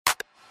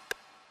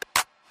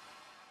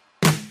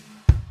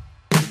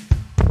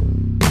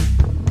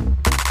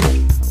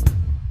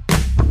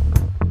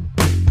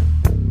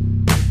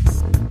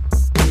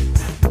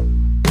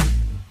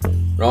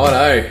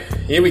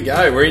Here we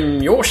go. We're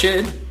in your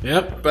shed.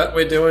 Yep. But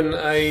we're doing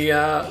a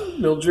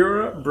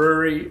Mildura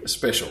Brewery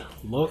special.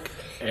 Look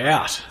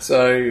out.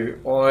 So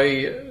it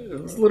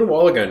was a little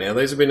while ago now.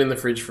 These have been in the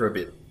fridge for a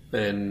bit.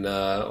 And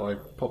I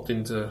popped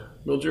into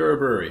Mildura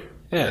Brewery.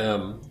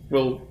 Yeah.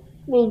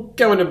 We'll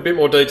go into a bit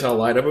more detail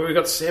later, but we've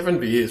got 7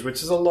 beers,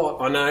 which is a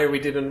lot. I know we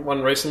did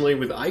one recently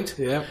with 8.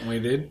 Yeah, we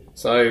did.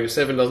 So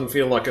 7 doesn't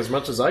feel like as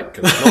much as 8,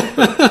 because it's not.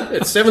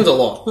 But 7's a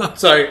lot.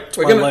 So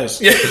we're going to...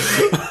 less. Yeah,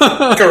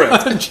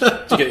 correct. Did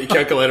you get your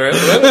calculator out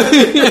for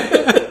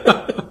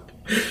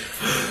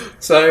that?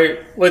 So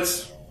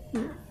let's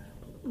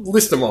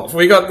list them off.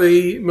 We got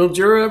the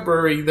Mildura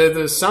Brewery. They're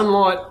the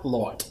Sunlight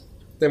Light.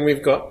 Then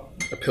we've got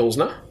a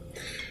Pilsner.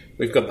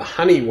 We've got the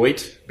Honey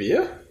Wheat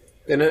beer.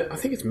 Then I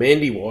think it's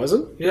Mandy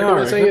Weizen. Yeah, I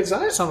reckon. It's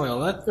that? Something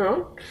like that.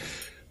 All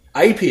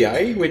right.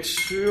 APA, which...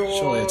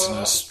 Surely it's an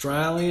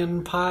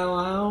Australian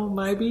pale ale,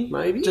 maybe?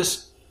 Maybe.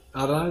 Just,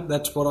 I don't know,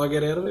 that's what I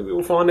get out of it. Maybe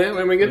we'll find out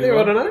when we get there,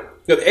 I don't know.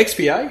 We've got the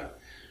XPA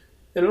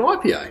and an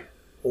IPA.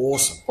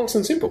 Awesome. Nice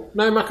and simple.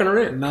 No mucking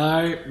around.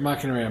 No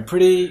mucking around.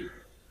 Pretty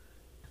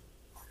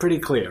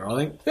clear, I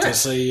think, Yeah. to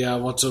see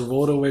what sort of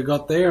order we've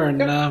got there. And,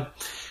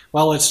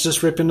 well, let's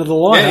just rip into the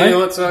light, Yeah,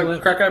 let's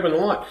crack open the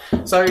light.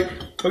 So,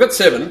 we've got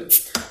 7.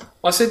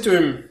 I said to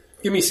him,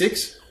 give me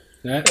 6,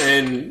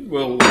 and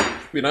we'll,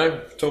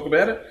 talk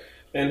about it.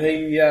 And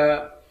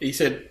he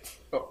said,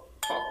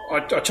 I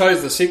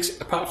chose the 6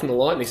 apart from the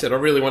light, and he said, I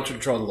really want you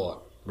to try the light.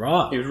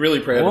 Right. He was really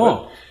proud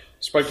of it.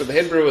 Spoke to the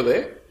head brewer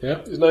there.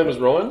 Yep. His name was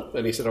Ryan,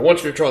 and he said, I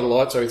want you to try the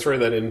light, so he threw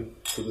that in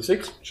to the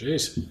 6.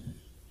 Jeez.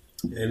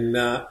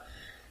 And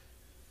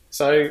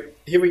so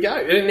here we go.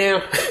 And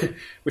now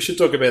we should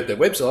talk about their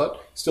website.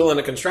 Still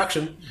under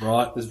construction.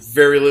 Right. There's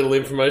very little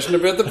information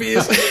about the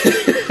beers.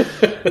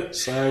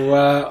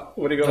 So,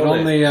 what do you got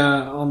on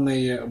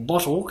the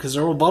bottle, because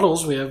they're all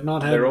bottles, we have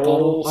not had They're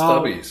all bottles.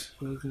 stubbies.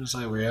 I was going to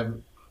say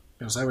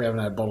we haven't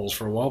had bottles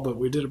for a while, but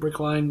we did a Brick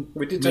Lane.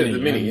 We did do the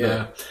mini,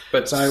 and,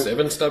 but so-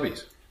 7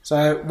 stubbies.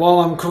 So while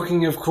I'm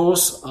cooking, of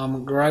course,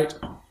 I'm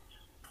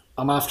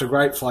after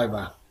great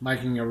flavour.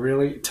 Making a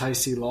really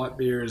tasty light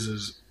beer is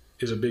as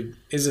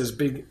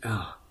big.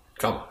 Come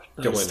on,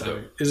 go and do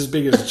it. Is as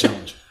big as a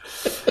challenge.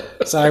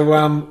 So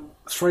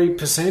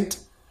 3%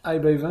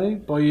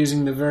 ABV. By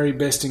using the very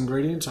best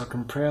ingredients, I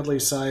can proudly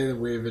say that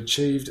we've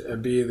achieved a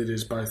beer that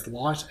is both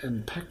light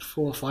and packed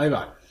full of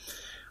flavour.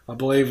 I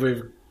believe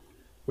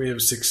we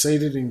have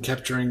succeeded in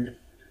capturing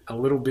a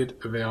little bit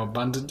of our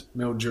abundant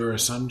Mildura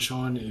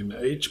sunshine in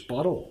each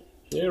bottle.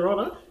 Yeah,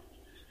 righto.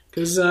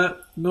 Because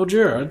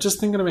Mildura,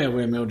 just thinking about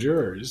where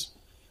Mildura is,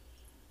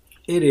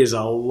 it is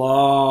a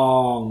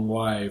long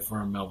way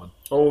from Melbourne.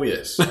 Oh,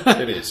 yes,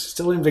 it is.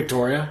 Still in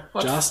Victoria,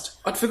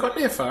 I'd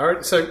forgotten how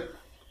far. So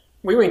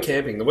we went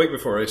camping the week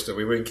before Easter.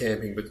 We went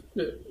camping, but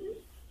a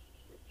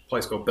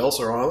place called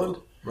Belser Island.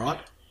 Right.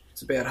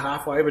 It's about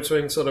halfway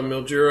between sort of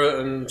Mildura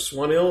and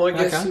Swan Hill, I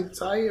guess you'd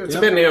say. It's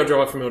Yep. about an hour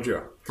drive from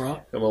Mildura.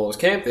 Right. And while I was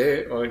camped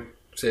there, I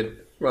said,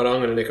 right, I'm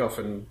going to nick off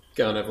and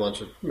go and have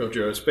lunch at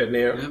Mildura. It's about an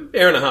hour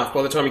and a half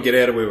by the time you get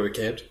out of where we were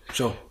camped.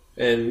 Sure.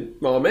 And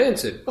my old man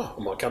said, I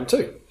might come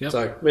too. Yep.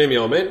 So me and my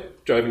old man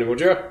drove into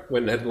Mildura,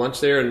 went and had lunch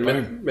there and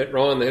met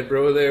Ryan, the head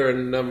brewer there,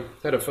 and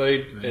had a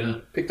feed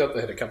and picked up.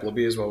 They had a couple of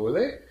beers while we were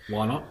there.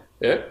 Why not?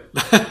 Yeah.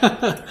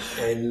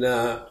 And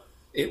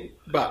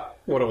but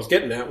what I was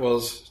getting at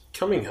was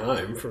coming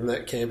home from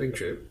that camping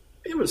trip.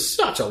 It was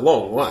such a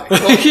long way.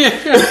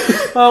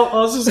 Well,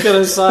 I was just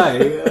going to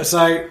say,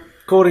 so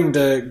according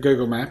to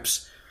Google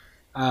Maps,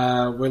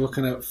 we're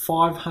looking at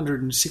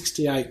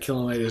 568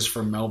 kilometres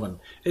from Melbourne.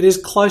 It is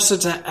closer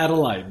to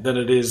Adelaide than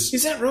it is.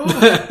 Is that right?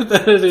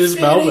 than it is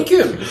Melbourne.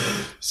 Dinkum.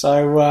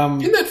 So,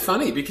 Isn't that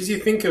funny? Because you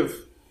think of,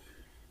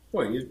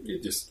 well, you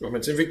just,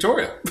 it's in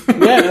Victoria.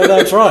 yeah,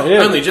 that's right.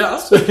 Yeah, Only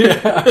just.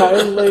 yeah,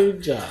 only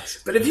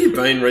just. But have you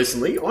been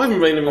recently? I haven't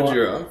been to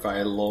Mildura for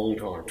a long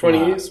time. 20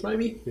 years,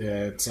 maybe?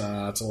 Yeah, it's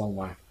a long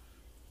way.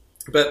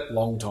 But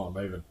Long time,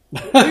 even.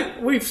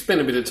 we've spent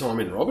a bit of time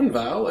in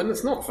Robinvale, and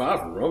it's not far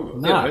from Robinvale.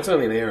 No. It's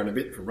only an hour and a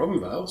bit from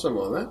Robinvale,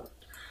 something like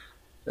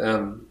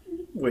that.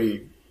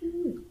 We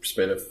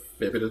spend a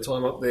fair bit of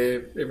time up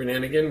there every now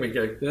and again. We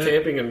go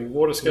camping and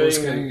water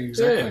skiing.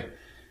 Exactly. Yeah.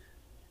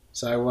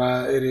 So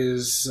it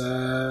is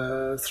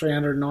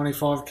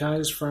 395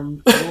 k's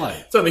from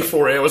Adelaide. It's only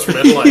 4 hours from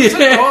Adelaide. Is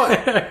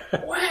that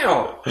right?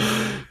 Wow.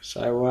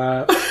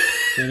 So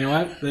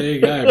anyway, there you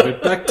go.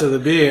 But back to the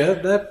beer.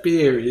 That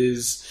beer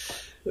is...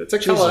 It's a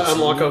colour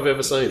unlike I've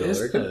ever seen, I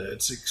reckon.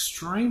 It's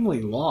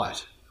extremely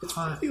light. It's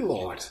really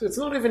light. It's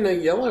not even a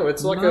yellow.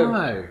 It's like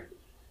a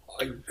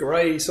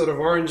grey sort of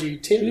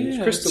orangey tint. Yeah,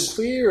 it's crystal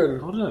clear. I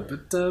And don't know,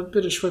 but a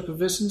bit of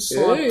effervescence,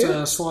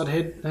 slight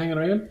head hanging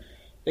around.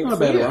 And Not a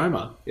bad clear.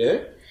 aroma. Yeah.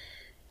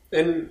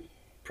 And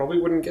probably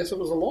wouldn't guess it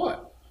was a light.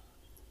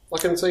 I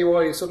can see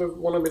why you sort of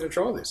wanted me to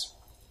try this.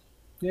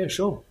 Yeah,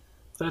 sure.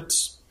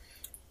 That's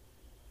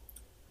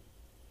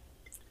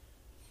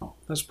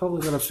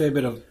probably got a fair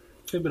bit of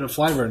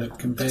flavour in it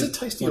compared. It's a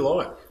tasty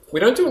light. We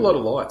don't do a lot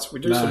of lights. We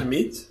do some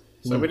mids.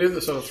 So Mm. we do the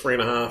sort of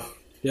 3.5.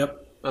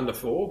 Yep. under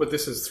 4, but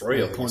this is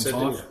 3, I think you said,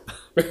 0.5.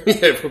 didn't you?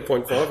 Yeah,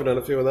 0.5, I've done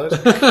a few of those.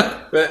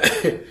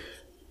 But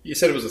you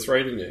said it was a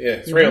 3, didn't you?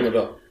 Yeah, 3 on the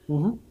dot.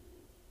 Mm-hmm.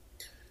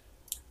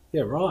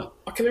 Yeah, right.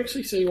 I can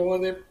actually see why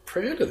they're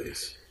proud of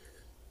this.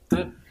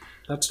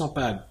 That's not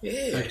bad.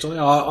 Yeah. Actually,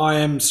 I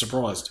am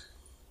surprised.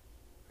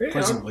 Yeah,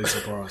 Pleasantly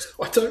surprised.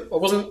 I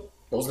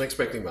wasn't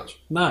expecting much.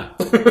 No.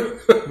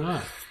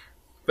 No.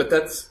 But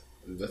that's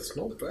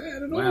not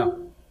bad at Wow.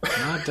 all.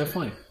 No,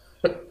 definitely.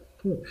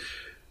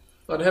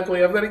 I'd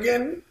happily have that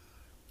again.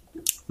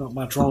 Not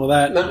much wrong with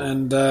that. No.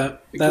 And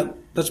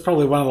that's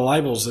probably one of the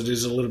labels that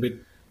is a little bit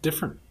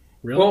different,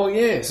 really. Well,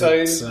 yeah, so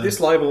It's, this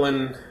label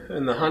and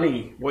the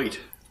honey wheat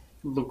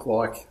look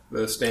like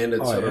the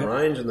standard sort of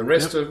range, and the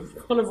rest are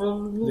kind of a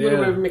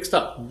little bit mixed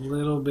up. A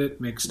little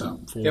bit mixed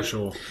up, for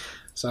sure.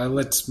 So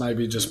let's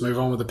maybe just move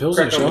on with the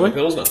Pilsner, Crack on shall we? with the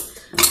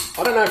Pilsner.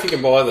 I don't know if you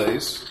can buy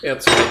these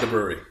outside the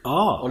brewery.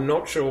 Oh, I'm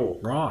not sure.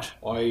 right.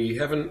 I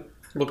haven't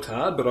looked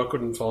hard, but I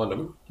couldn't find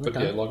them. But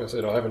Okay. yeah, like I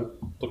said, I haven't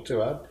looked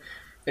too hard.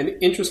 And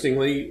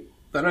interestingly,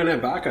 they don't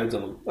have barcodes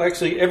on them.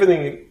 Actually,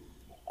 everything,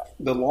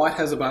 the light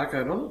has a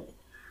barcode on it.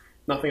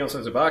 Nothing else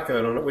has a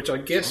barcode on it, which I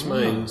guess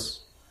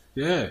means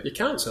Yeah. you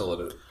can't sell it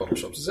at bottle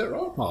shops. Is that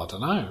right? Well, I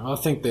don't know. I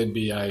think there'd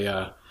be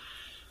a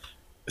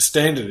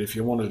standard if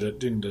you wanted it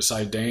to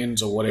say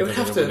Dan's or whatever. It would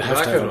have that it would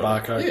have to have a on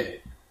it. barcode. Yeah.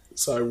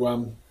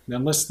 So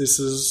unless this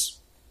is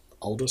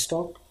older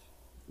stock,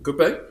 Could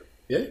be.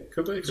 Yeah,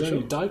 could be. is For there sure.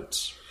 any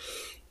dates?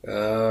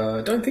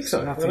 I don't think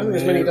so. I Nothing don't think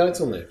there's there. many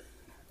dates on there.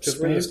 Because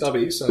we're in a Spared?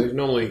 stubby, so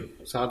normally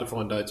it's hard to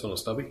find dates on a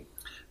stubby.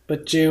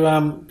 But you,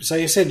 so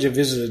you said you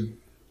visited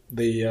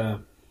the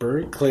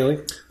brewery, clearly.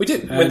 We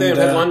did. And, Went there and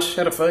had lunch,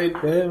 had a feed,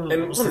 Yeah, and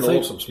it was what's an the feed?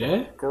 awesome spot.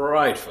 Yeah?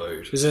 Great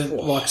food. Is it Oh.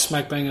 like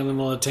smack bang in the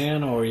middle of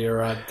town, or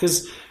you're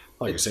because,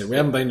 like I said, we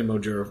haven't been to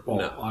Mildura. Well,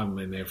 No. I haven't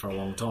been there for a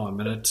long time,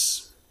 and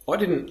it's I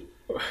didn't.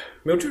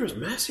 Mildura's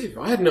massive.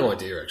 I had no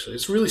idea, actually.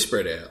 It's really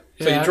spread out.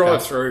 So Yeah, you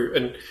drive okay. through,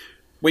 and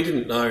we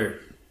didn't know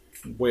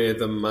where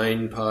the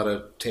main part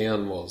of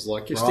town was.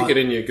 Like, you stick Right. it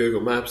in your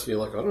Google Maps, and you're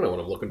like, I don't know what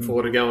I'm looking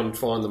for to go and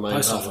find the main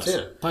post part office.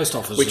 of town. Post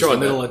office. We is tried the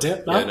middle that.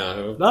 of town. No,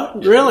 Yeah, no,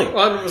 Yeah. really.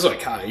 Well, it was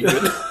okay.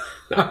 But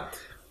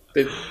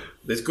no.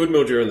 There's good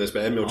Mildura and there's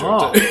bad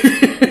Mildura Oh.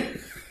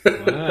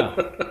 too. Wow,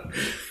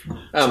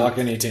 it's like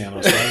any town,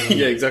 I suppose.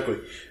 Yeah, exactly.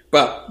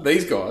 But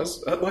these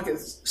guys, like,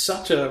 it's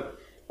such a.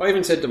 I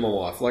even said to my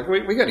wife, like,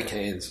 we go to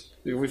Cairns.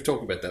 We've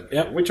talked about that.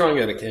 Yep. We try and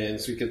go to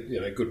Cairns. We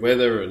get good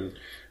weather and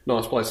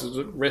nice places,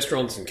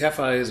 restaurants and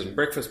cafes and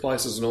breakfast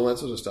places and all that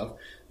sort of stuff.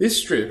 This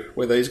strip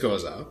where these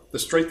guys are, the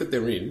street that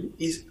they're in,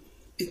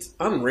 it's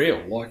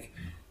unreal. Like,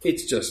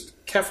 it's just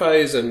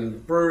cafes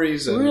and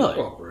breweries and Really?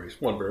 breweries,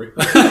 one brewery.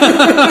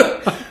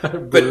 Brewery.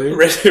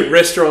 But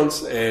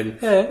restaurants and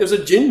Yeah. there's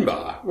a gin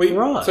bar.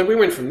 Right. So we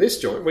went from this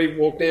joint. We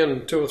walked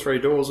down 2 or 3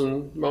 doors,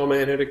 and my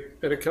man had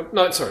a cup.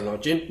 No, sorry,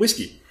 not gin,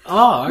 whiskey,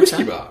 Oh, okay.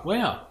 Whiskey bar.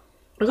 Wow.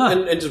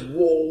 and just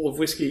wall of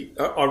whiskey.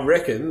 I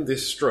reckon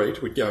this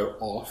street would go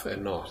off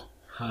at night.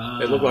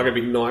 It looked like a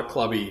big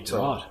nightclubby type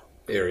Right.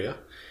 area.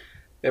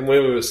 And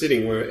where we were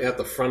sitting, we were out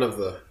the front of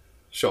the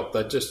shop.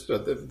 They just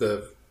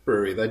the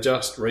brewery. They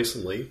just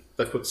recently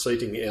they put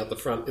seating out the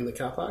front in the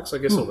car park. So I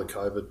guess all the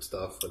COVID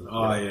stuff and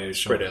yeah,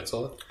 spread sure.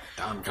 outside.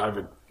 Damn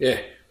COVID. Yeah,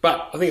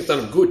 but I think it's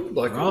done them good.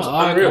 Like, it was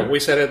Right, unreal. okay. We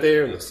sat out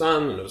there in the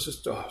sun, and it was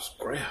just, it was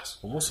grouse.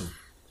 Awesome.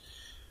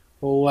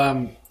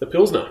 Well, The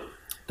Pilsner.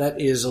 that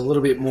is a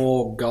little bit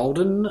more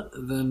golden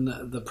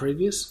than the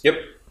previous. Yep,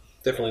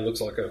 definitely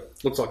looks like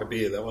a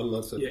beer. That one.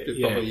 That's a Yeah,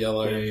 proper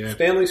yellow yeah.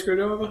 Stanley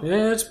screwdriver.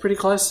 Yeah, it's pretty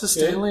close to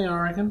Stanley, I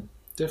reckon.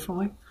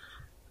 Definitely.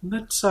 And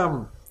that's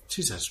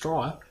geez, that's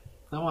dry.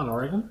 That one, I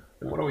reckon.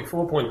 And what are we?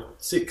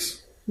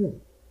 4.6. Hmm.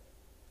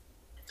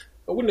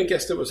 I wouldn't have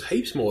guessed it was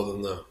heaps more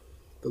than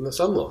the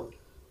Sunlight.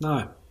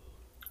 No.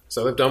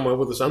 So they've done well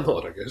with the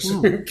Sunlight, I guess,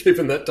 Hmm.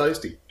 keeping that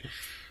tasty.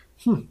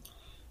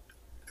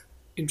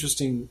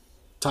 Interesting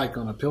take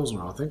on a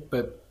Pilsner, I think,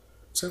 but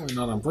certainly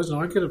not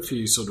unpleasant. I get a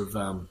few sort of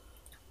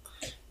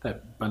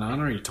that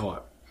banana-y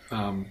type.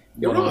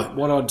 You're right.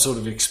 What I'd sort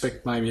of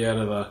expect maybe out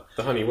of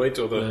The honey wheat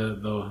or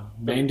the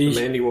Mandy.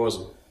 The Mandy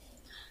wasn't.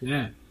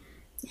 Yeah.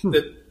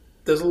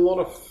 There's a lot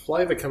of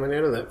flavour coming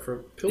out of that for a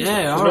Pilsner.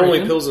 Yeah, I 'Cause normally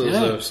reckon. Pilsners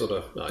Yeah. are sort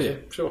of, yeah,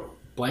 sure.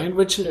 Bland,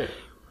 which Yeah.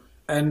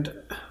 and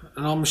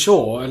I'm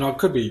sure, and I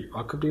could be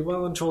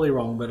well and truly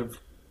wrong, but of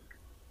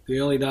the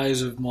early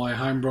days of my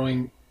home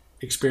brewing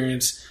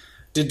experience,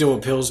 did do a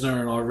Pilsner,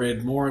 and I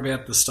read more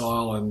about the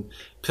style, and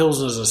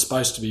Pilsners are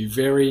supposed to be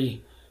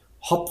very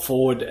hop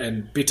forward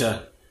and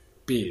bitter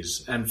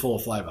beers and full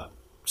of flavour.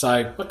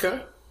 So,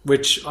 Okay.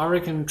 which I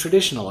reckon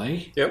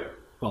traditionally, Yep.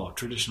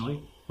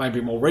 maybe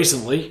more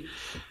recently,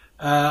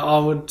 I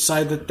would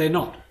say that they're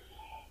not.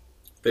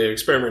 They're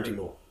experimenting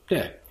more.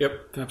 Yeah,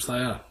 Yep. perhaps they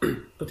are.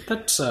 But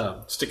that's,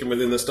 Sticking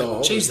within the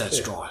style. geez, that's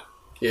yeah. dry.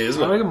 Yeah,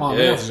 isn't it? I reckon my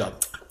Yeah. mouth is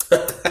up.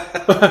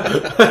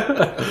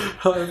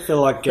 I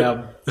feel like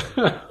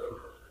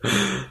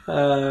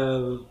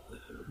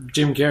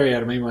Jim Carrey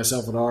out of Me,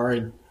 Myself, and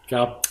Irene.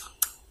 Go,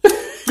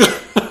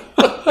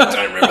 I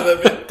don't remember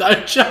that bit.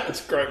 Don't you?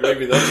 It's a great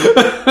movie, though.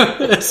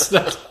 It's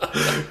not,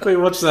 we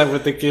watched that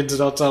with the kids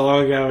not so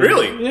long ago.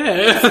 Really?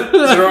 Yeah. Is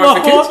it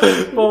alright for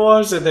kids? My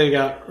wife said, there you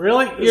go.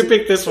 Really? You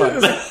picked this one.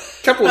 There's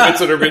a couple of bits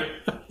that are a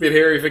bit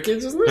hairy for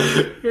kids, isn't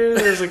there? Yeah,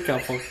 there's a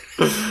couple.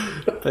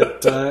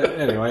 But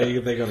anyway,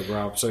 they got to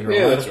grow up sooner or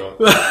Yeah, later.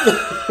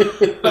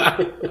 that's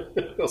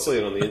right. I'll see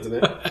it on the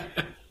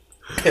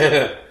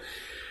internet.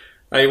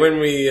 Hey, when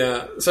we...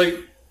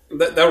 so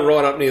they were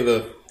right up near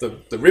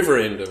the river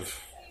end of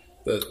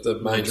the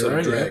main sort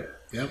of drag.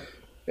 Yep.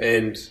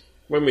 And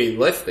when we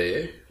left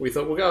there, we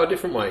thought we'll go a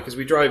different way because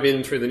we drove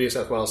in through the New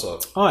South Wales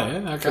side. Oh, yeah,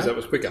 okay. Because that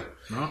was quicker.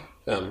 Right.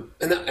 And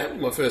that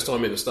was my first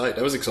time in the state.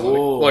 That was exciting.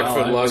 Oh,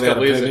 for the last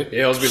couple of years. permit.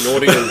 Yeah, I was a bit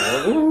naughty. And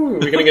like, ooh, we're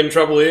going to get in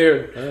trouble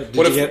here.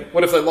 What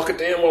if they lock it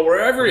down while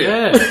we're over here?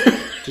 Yeah.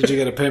 Did you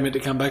get a permit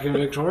to come back in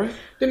Victoria?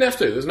 Didn't have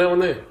to. There's no one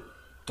there.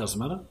 Doesn't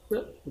matter.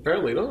 No,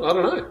 apparently not. I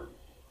don't know.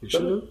 You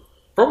should have.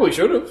 Probably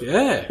should have.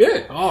 Yeah.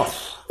 Yeah. Oh.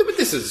 Yeah, but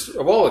this is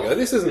a while ago.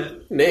 This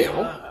isn't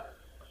now.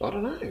 I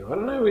don't know.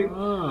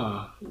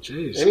 Oh,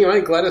 jeez.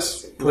 Anyway,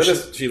 Gladys,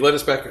 she led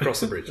us back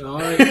across the bridge.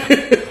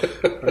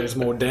 There's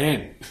more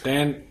Dan.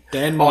 Dan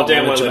Dan won't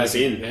let us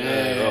in.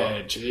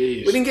 Yeah,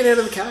 jeez. We didn't get out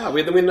of the car. We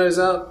had the windows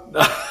up,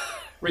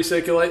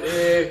 recirculate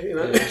air, you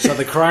know. So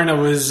the Corona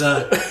was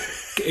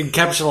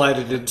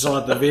encapsulated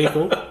inside the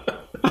vehicle.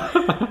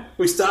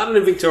 We started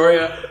in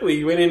Victoria.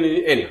 We went in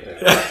anyway.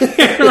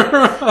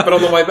 But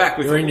on the way back,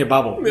 You're in your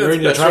bubble. You're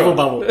in your travel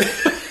bubble.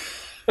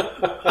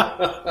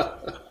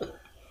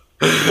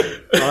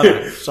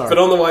 Sorry. But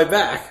on the way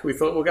back, we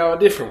thought we'll go a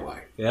different way.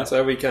 Yeah.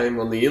 So we came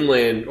on the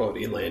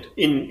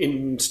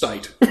in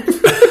state.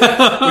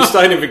 We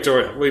stayed in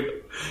Victoria.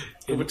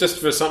 Just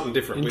for something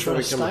different.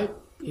 Intrastate?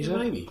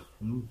 Maybe.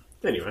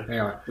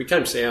 Anyway, we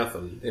came south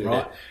and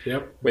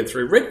went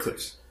through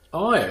Redcliffs.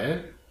 Oh, yeah.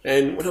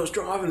 And when I was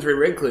driving through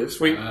Redcliffs,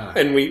 we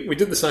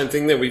did the same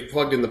thing there. We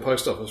plugged in the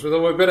post office. We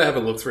thought we better have a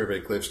look through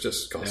Redcliffs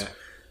just because. Yeah.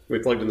 We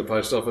plugged in the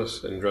post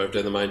office and drove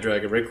down the main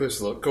drag of Redcliffs.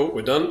 Thought, cool,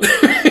 we're done.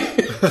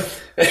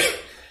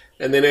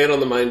 And then out on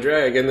the main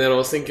drag, and then I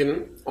was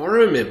thinking, I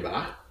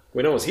remember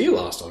when I was here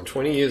last time,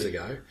 20 years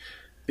ago,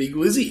 Big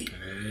Lizzie.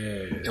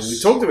 Yes. And we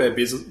talked about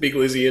Big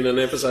Lizzie in an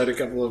episode a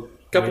couple of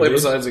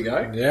episodes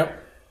ago.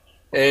 Yep.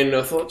 And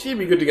I thought, gee, it'd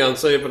be good to go and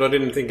see it, but I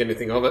didn't think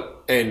anything of it.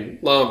 And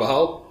lo and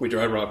behold, we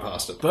drove right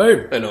past it.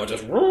 Boom. And I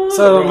just...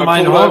 So on the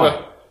main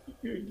highway.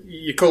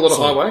 You call it a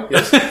highway,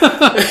 yes.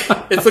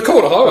 It's the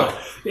called a highway.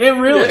 Yeah,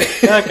 really?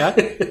 Yeah.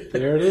 Okay.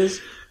 There it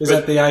is. Is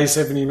that the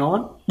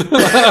A79?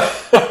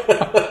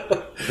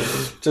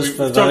 Just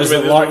for those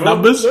that like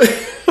numbers.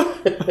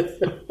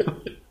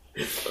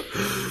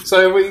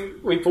 So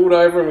we pulled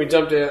over and we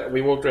jumped out.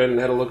 We walked around and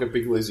had a look at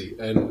Big Lizzie.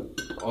 And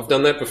I've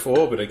done that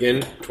before, but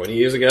again, 20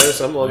 years ago,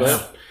 something like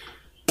that.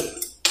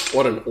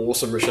 What an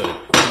awesome machine.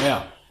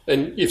 Yeah.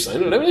 And you've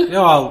seen it, haven't you?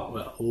 Yeah,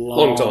 well,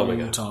 long time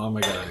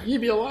ago. You'd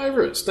be all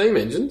over it. Steam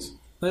engines.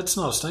 That's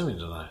not a steam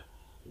engine, though.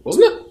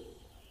 Wasn't it?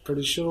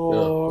 Pretty sure.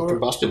 No,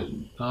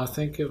 combustion. I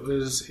think it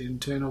was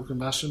internal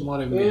combustion.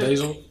 Might even be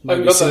diesel. I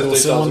haven't got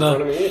those details in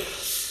front of me here.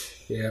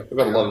 Yeah. We've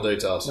got a lot of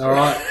details. All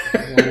right.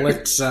 Well,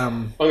 let's...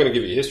 I'm going to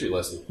give you a history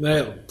lesson.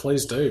 Yeah,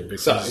 please do.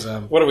 Because,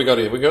 so, what have we got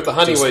here? We've got the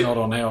honey wheat. Not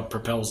on how it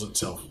propels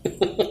itself.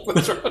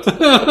 That's right.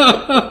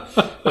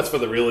 That's for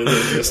the real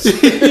enthusiasts.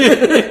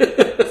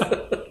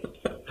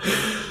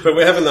 But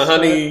we're having the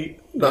honey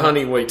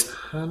wheat.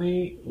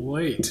 Honey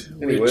wheat.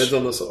 Any words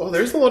on this? Oh,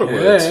 there's a lot of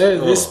words. Yeah,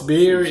 this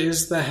beer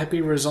is the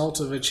happy result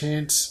of a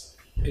chance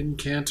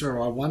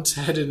encounter I once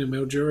had in a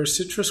Mildura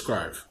citrus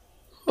grove.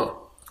 Huh.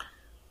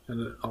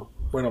 And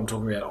when I'm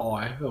talking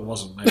about it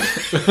wasn't me.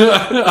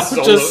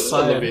 Just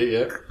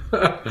saying.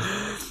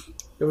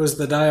 It was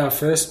the day I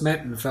first met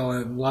and fell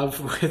in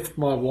love with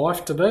my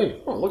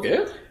wife-to-be. Oh, look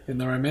out. In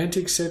the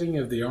romantic setting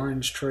of the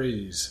orange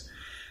trees.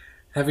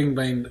 Having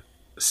been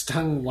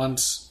stung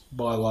once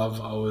by love,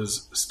 I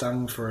was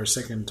stung for a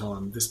second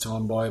time, this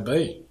time by a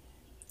bee.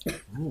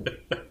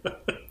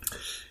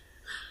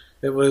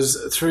 It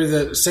was through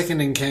the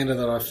second encounter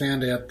that I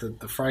found out that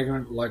the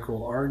fragrant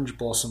local orange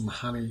blossom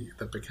honey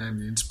that became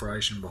the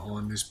inspiration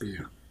behind this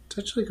beer. It's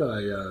actually got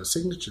a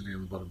signature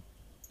down the bottom.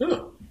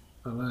 Oh.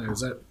 I don't know,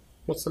 is that...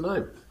 What's the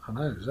name? I don't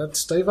know, is that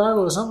Steve-O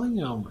or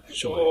something? I'm not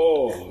sure.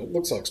 Oh, it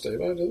looks like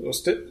Steve-O. Or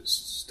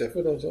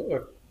Stefford or something. I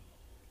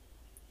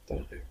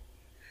don't know.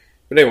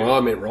 But anyway, I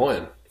met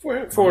Ryan.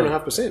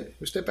 4.5%.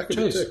 We stepped back a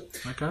bit too.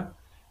 Okay.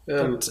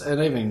 And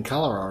even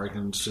colour, I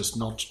reckon, it's just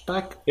notched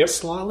back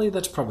slightly.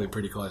 That's probably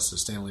pretty close to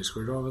Stanley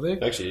Screwdriver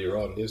there. Actually, you're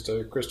right. It is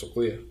too. Crystal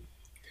clear.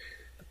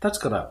 But that's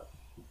got a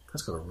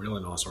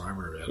really nice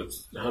aroma about it.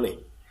 It's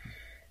honey.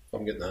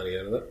 I'm getting the honey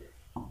out of that.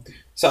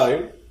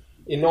 So,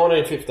 in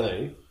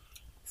 1915,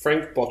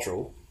 Frank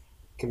Bottrell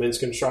commenced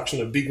construction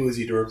of Big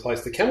Lizzie to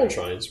replace the camel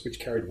trains which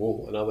carried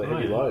wool and other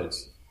heavy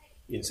loads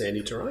in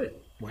sandy terrain.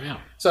 Wow.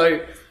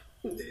 So,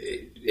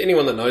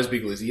 anyone that knows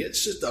Big Lizzie,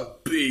 it's just a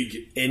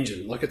big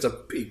engine. Like, it's a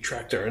big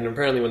tractor. And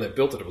apparently when they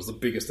built it, it was the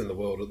biggest in the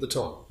world at the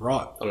time.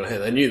 Right. I don't know how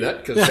they knew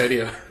that, because how do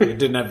you... You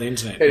didn't have the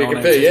internet. How do you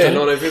compare? Yeah,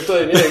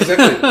 1915. Yeah,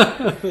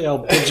 exactly. The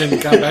old pigeon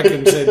come back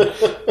and said,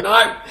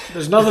 no,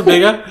 there's nothing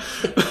bigger.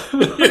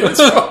 Yeah, that's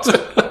right.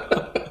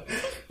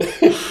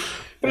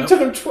 But it took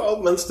them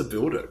 12 months to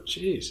build it.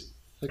 Jeez.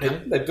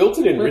 Okay. They built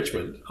it in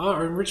Richmond. Oh,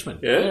 in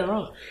Richmond. Yeah.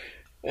 Right.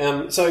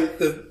 So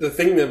the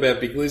thing about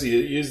Big Lizzie,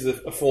 it used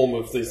a form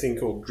of this thing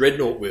called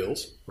dreadnought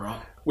wheels.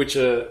 Right. Which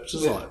are... Which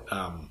is like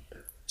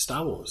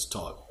Star Wars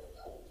type.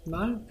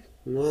 No?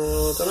 No,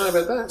 I don't know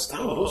about that.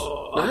 Star Wars.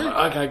 No?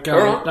 Okay, go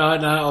on.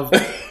 Right. No,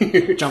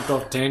 I've jumped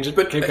off tangent.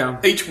 But keep going.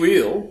 Each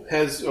wheel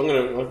has... I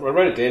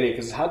wrote it down here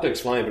because it's hard to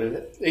explain,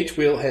 but each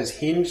wheel has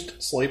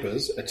hinged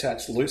sleepers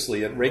attached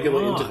loosely at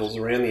regular intervals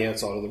around the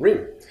outside of the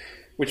rim,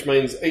 which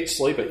means each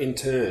sleeper, in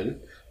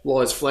turn,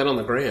 lies flat on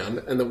the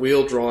ground and the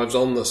wheel drives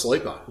on the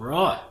sleeper.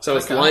 Right. So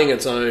it's laying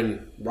its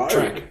own road.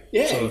 Track.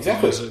 Yeah, so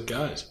exactly. As it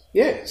goes.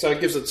 Yeah, so it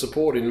gives it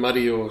support in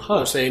muddy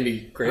or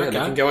sandy ground. Okay.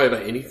 It can go over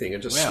anything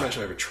and just smash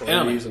over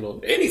trees and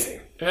all.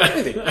 Anything.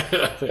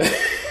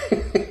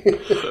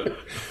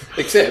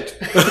 Except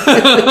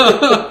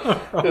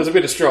there was a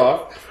bit of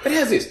strife. But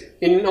how's this?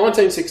 In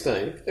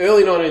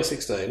early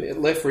 1916,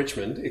 it left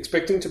Richmond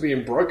expecting to be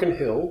in Broken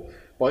Hill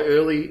by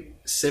early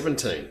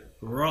 17.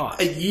 Right.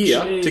 A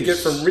year to get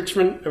from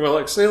Richmond, and we're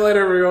like, see you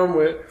later everyone,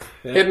 we're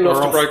heading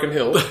off to Broken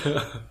Hill.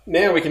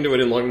 Now we can do it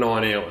in like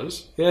 9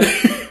 hours. Yeah.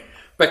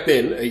 Back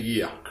then, a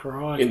year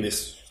in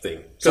this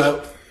thing.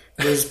 So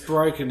was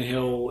Broken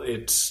Hill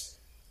its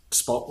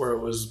spot where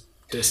it was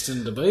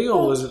destined to be,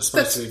 or was it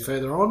supposed to be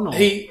further on? Or?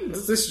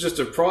 This is just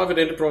a private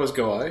enterprise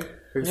guy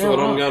who thought,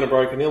 I'm going to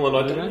Broken Hill, and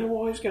I don't know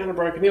why he's going to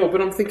Broken Hill,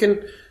 but I'm thinking,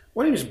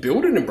 why don't you just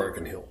build it in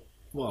Broken Hill?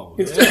 Well,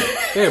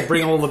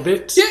 bring all the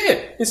bits. Yeah,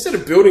 instead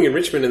of building in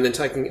Richmond and then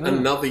taking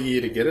another year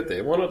to get it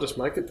there, why not just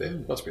make it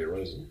there? Must be a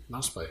reason.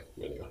 Must be.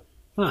 Anyway.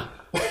 Huh.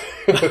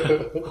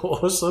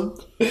 Awesome.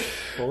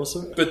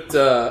 But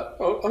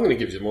I'm going to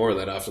give you more of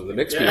that after the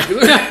next beer.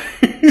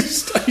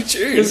 Stay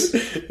tuned.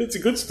 It's a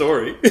good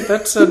story.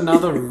 That's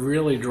another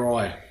really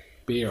dry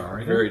beer, I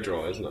reckon. Very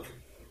dry, isn't it?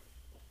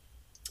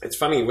 It's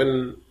funny,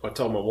 when I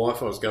told my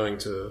wife I was going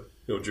to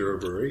Mildura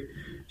Brewery,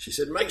 she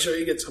said, make sure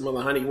you get some of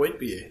the honey wheat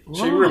beer.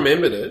 She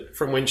remembered it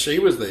from when she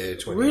was there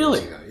 20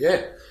 years ago.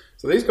 Yeah.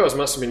 So these guys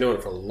must have been doing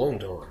it for a long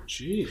time.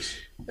 Jeez.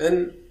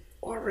 And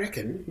I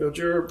reckon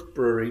Mildura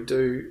Brewery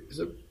is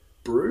it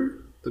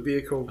Brew? The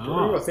beer called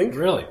Brew, I think.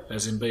 Really?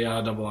 As in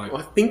BROO?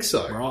 I think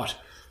so. Right.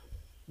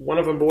 One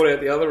of them bought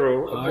out the other.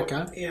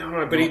 Okay. Yeah, all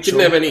right, but he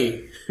didn't have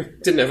any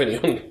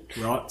on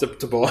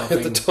to buy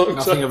at the time.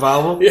 Nothing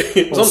available? Yeah,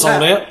 it was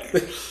sold out?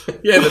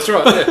 Yeah, that's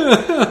right.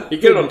 Yeah. You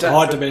get it on tap.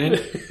 High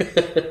demand.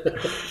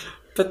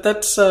 But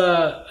that's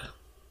not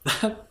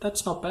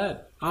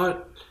bad.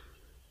 Well,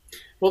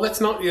 that's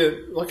not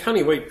like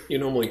honey wheat. They're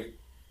normally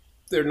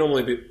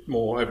a bit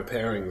more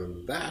overpowering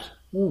than that.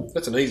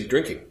 That's an easy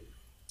drinking.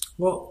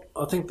 Well,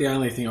 I think the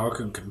only thing I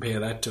could compare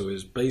that to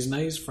is Bee's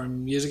Knees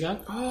from years ago.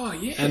 Oh,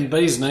 yeah. And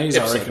Bee's Knees,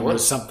 Episode I reckon,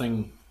 was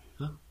something...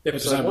 Huh?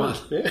 Episode 1.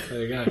 Yeah.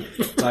 There you go.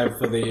 So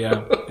for the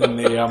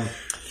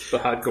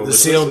hardcore the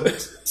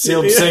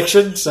sealed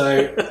section.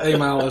 So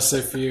email us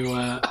if you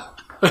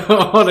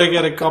want to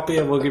get a copy,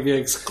 and we'll give you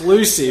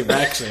exclusive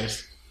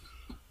access.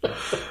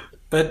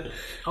 But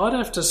I'd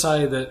have to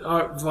say that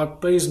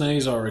like Bee's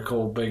Knees, I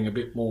recall being a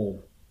bit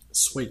more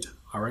sweet.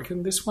 I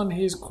reckon this one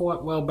here is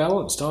quite well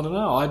balanced. I don't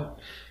know. I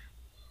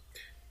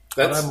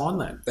don't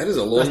mind that. That is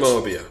a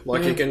lawnmower beer.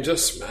 Like, you can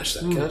just smash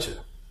that, can't you?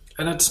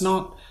 And it's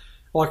not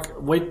like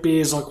wheat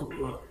beers. Like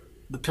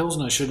the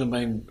Pilsner should have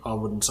been, I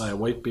wouldn't say a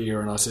wheat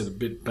beer, and I said a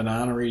bit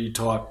banana-y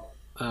type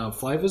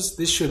flavours.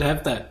 This should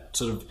have that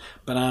sort of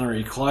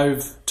banana-y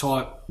clove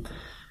type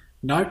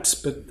notes,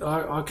 but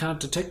I can't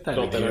detect that.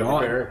 Not that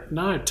overbearing.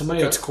 No, to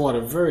me it's quite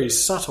a very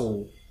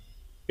subtle,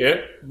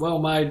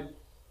 well-made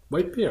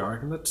wheat beer. I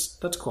reckon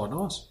that's quite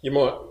nice. You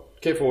might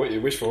careful what you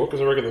wish for, because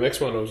I reckon the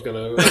next one I was going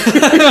to.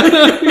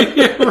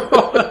 Yeah,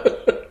 right.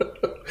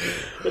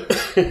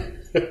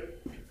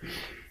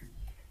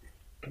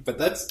 But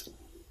that's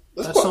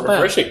quite not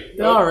refreshing. Bad.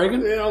 Yeah, I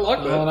reckon. Yeah, I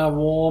like that. On a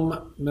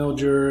warm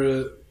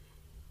Mildura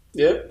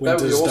that would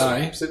be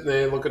awesome. Day. Sitting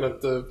there looking at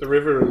the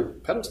river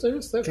and paddle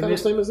steamers. They have paddle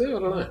steamers there? I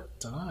don't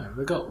know.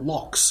 They've got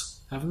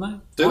locks, haven't they?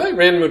 Do they?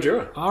 Around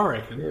Mildura? I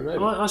reckon. Yeah,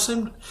 maybe. I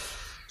seem...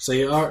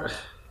 See, the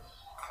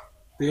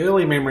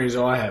early memories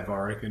I have, I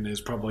reckon, is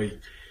probably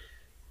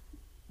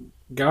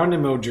going to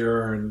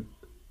Mildura and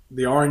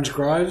the orange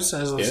groves,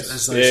 as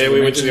they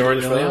we went to the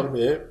orange farm.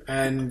 Yeah,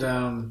 and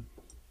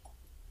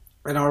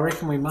I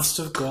reckon we must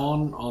have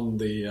gone on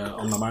the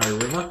Murray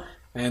River,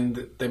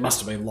 and there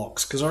must have been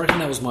locks, because I reckon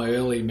that was my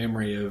early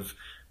memory of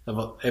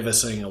ever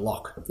seeing a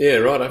lock. Yeah,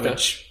 right. Okay.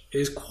 Which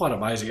is quite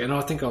amazing, and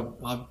I think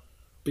I'd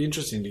be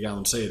interesting to go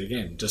and see it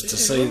again, just to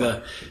see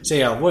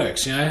how it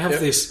works. Have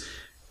this,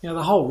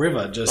 the whole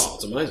river just. Oh,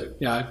 it's amazing.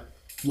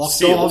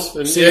 Locked off,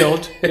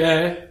 sealed,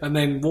 and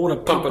then water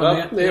pump it pumping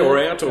up, out, or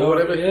out, or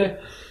whatever. Yeah.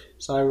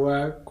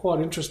 So quite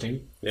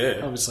interesting. Yeah.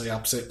 Obviously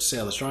upset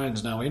South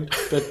Australians no end,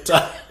 but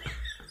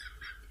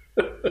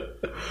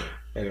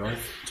anyway,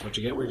 that's what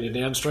you get when you're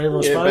downstream,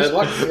 I suppose. Bad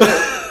luck.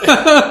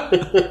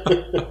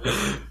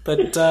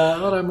 But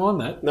I don't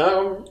mind that.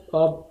 No,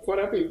 I'm quite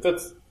happy.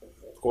 That's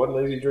quite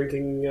an easy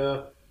drinking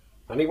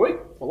honey wheat.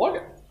 I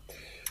like it.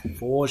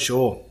 For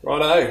sure.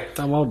 Righto.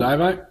 Done well,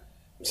 Davo.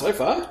 So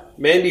far,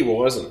 Mandy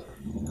Wisen.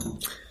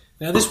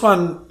 Now this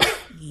one,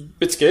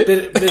 Bit scared.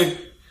 bit of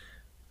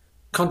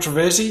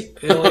controversy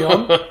early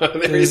on.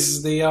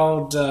 Because the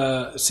old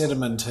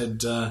sediment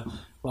had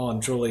well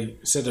and truly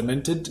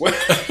sedimented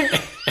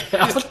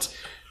out.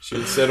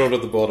 She'd settled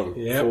at the bottom.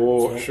 Yep.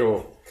 For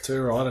sure.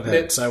 Too right it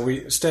had. So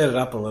we stirred it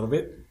up a little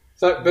bit.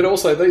 So, but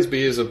also, these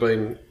beers have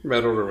been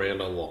rattled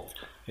around a lot.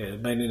 Yeah,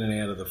 they've been in and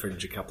out of the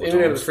fridge a couple of In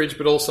and out of times. the fridge,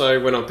 but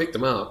also when I picked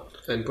them up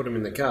and put them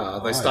in the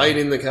car, they stayed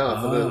in the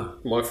car.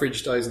 My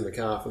fridge stays in the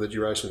car for the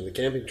duration of the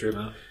camping trip.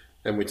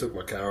 And we took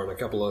my car on a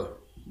couple of,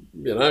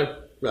 night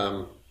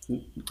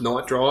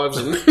drives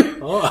and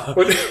or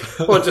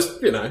just,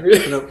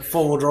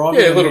 Four-wheel drive.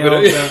 yeah, a little bit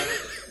of,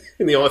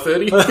 in the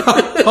I-30.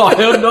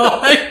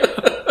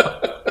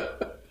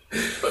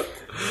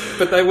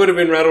 But they would have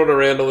been rattled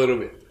around a little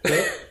bit.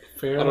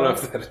 Fair I don't know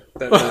if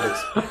that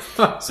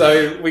matters.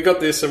 So we got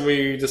this and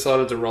we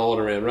decided to roll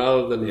it around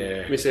rather than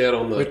miss out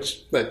on the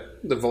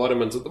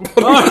vitamins at the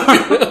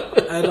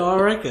bottom. And I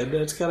reckon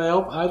it's going to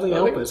help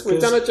us.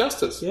 We've done it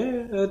justice.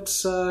 Yeah,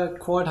 it's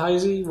quite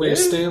hazy. We're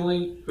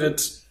Stanley.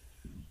 It's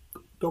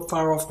not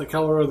far off the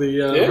colour of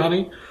the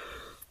honey.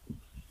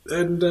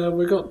 And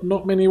we've got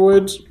not many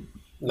words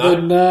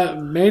than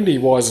Mandy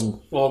Wisen.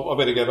 Well, I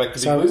better go back to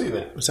Big Lizzie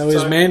then. So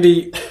is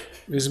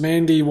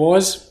Mandy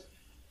Wise?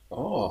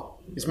 Oh.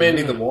 Is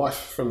Mandy the wife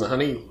from the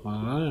honey wheat?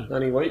 I don't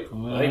know.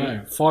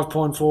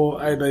 5.4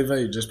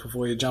 ABV just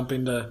before you jump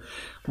into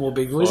more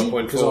Big Lizzie.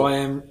 Because I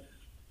am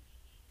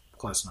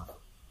close enough.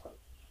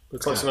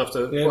 Close enough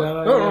to... Yeah,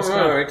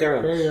 no, carry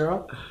on. Yeah, you're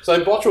right.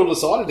 So Bottrell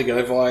decided to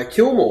go via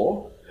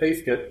Kilmore,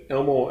 Heathcote,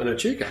 Elmore and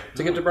Echuca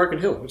to get to Broken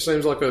Hill, which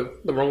seems like the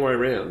wrong way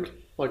around.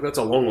 Like, that's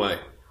a long way.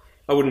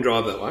 I wouldn't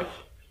drive that way.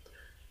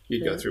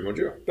 You'd go through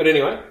Mildura. But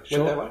anyway,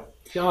 went that way.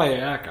 Oh,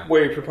 yeah, okay.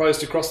 Where he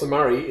proposed to cross the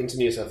Murray into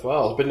New South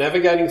Wales, but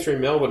navigating through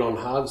Melbourne on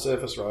hard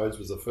surface roads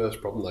was the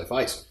first problem they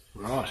faced.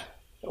 Right.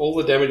 All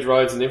the damaged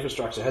roads and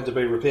infrastructure had to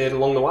be repaired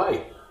along the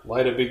way.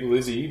 Later, Big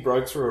Lizzie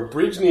broke through a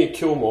bridge near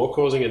Kilmore,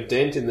 causing a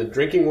dent in the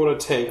drinking water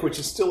tank, which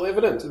is still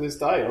evident to this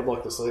day. I'd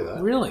like to see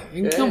that. Really?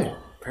 In Kilmore?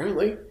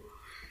 Apparently.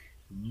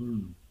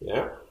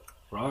 Yeah.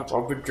 Right.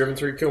 I've been driven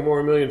through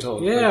Kilmore a million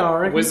times. Yeah, I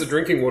reckon. Where's the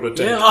drinking water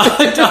tank? Yeah,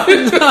 I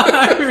don't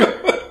know.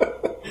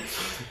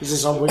 Is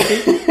this on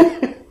Wiki?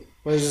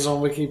 Where's this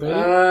on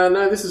Wikipedia?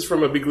 No, this is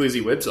from a Big Lizzie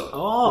website.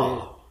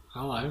 Oh.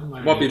 Hello.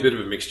 Maybe. Might be a bit of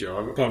a mixture.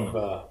 I've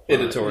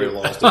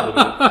editorialised it a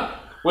little bit.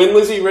 When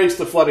Lizzie reached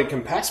the flooded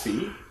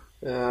Campaspe,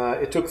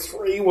 it took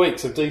 3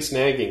 weeks of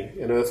de-snagging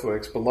and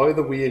earthworks below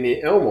the weir near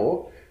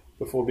Elmore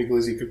before Big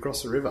Lizzie could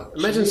cross the river.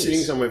 Imagine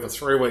sitting somewhere for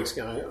 3 weeks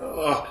going,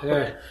 oh.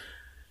 Yeah.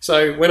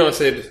 So when I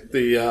said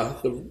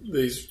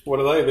these, what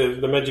are they?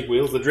 The magic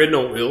wheels, the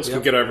dreadnought wheels,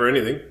 could get over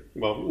anything.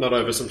 Well, not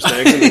over some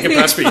snags in the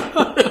Campaspe.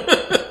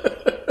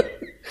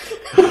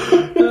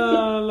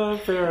 No,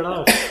 fair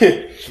enough.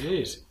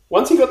 Jeez.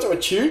 Once he got to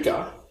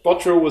Echuca,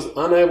 Bottrell was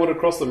unable to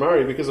cross the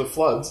Murray because of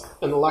floods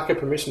and the lack of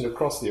permission to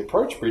cross the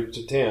approach bridge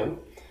to town,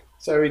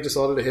 so he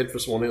decided to head for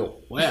Swan Hill.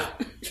 Wow.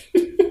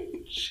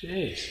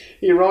 Jeez.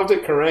 He arrived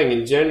at Kerrang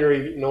in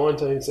January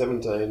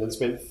 1917 and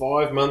spent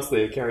 5 months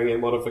there carrying out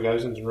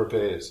modifications and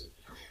repairs.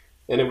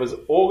 And it was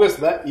August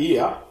that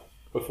year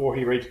before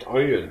he reached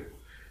Oyen,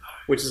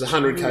 which is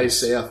 100 k's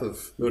south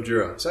of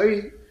Mildura.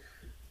 So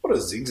what a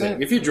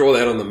zigzag. If you draw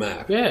that on the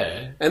map.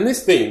 Yeah. And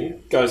this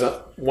thing goes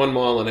up 1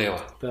 mile an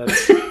hour.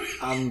 That's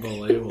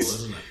unbelievable,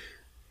 isn't it?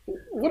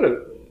 What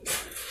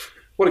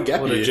a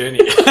gap What year. a journey.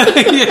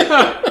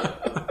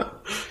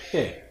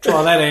 Yeah.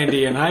 Try that,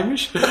 Andy and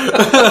Hamish.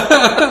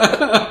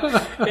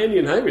 Andy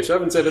and Hamish. I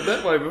haven't said it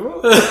that way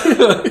before.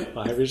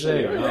 Hamish,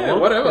 there. Yeah,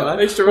 whatever.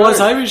 Each to Why does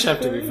own. Hamish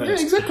have to be Yeah,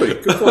 first? exactly.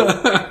 Good point.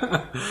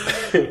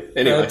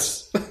 Anyway.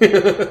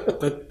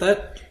 But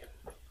that,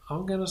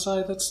 I'm going to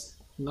say that's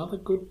another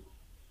good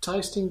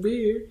tasting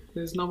beer.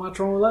 There's not much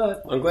wrong with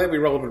that. I'm glad we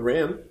rolled it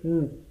around.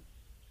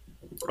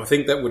 I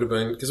think that would have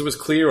been because it was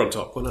clear on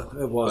top, wasn't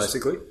it? It was.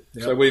 Basically.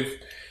 Yep. So we've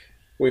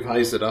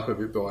hazed it up a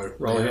bit by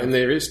rolling, and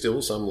there is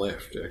still some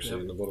left actually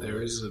in the bottom.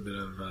 There is a bit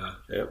of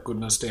Yep.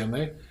 goodness down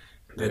there.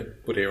 Yeah,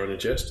 put hair on your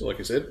chest, like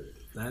you said.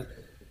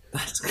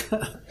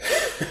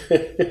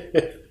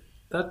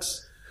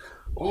 That's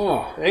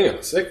Oh, hang on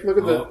a sec. Look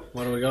at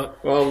what do we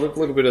got? Well, look a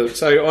little bit of.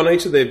 So on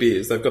each of their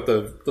beers, they've got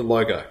the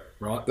logo,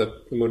 Right.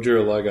 the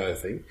Mildura logo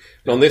thing.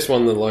 And on this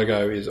one, the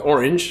logo is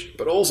orange,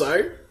 but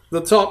also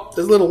the top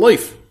there's a little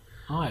leaf.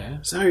 Oh, yeah.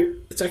 So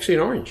it's actually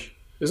an orange,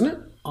 isn't it?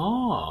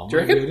 Oh, Do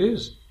you maybe reckon? it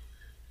is.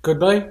 Could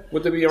be.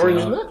 Would there be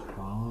orange in that?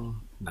 Oh,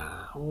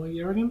 nah. What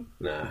you reckon?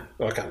 Nah,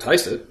 well, I can't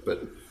taste it,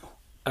 but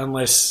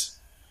Unless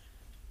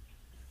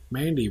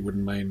Mandy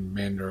wouldn't mean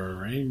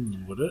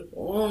mandarin, would it?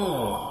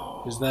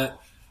 oh, Is that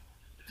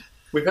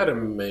We've had a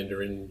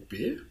Mandarin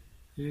beer.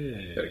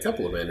 Yeah. Had a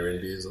couple of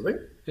Mandarin beers, I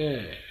think.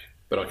 Yeah.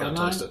 But I can't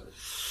taste it.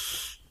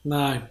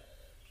 No.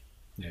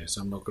 Yeah,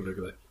 so I'm not going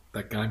to look at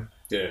that game.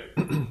 Yeah.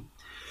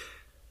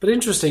 But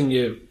interesting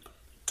you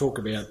talk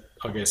about,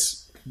 I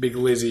guess, Big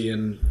Lizzie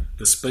and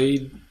the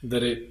speed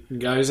that it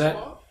goes at.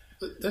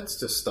 That's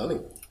just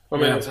stunning. I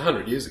mean, it's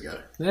 100 years ago.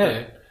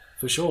 Yeah,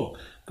 for sure.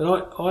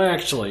 But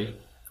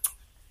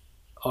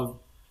I've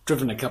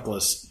driven a couple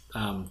of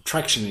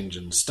traction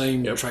engines,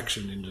 steam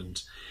traction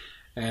engines,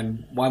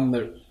 and one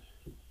that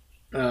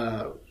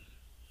I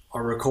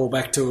recall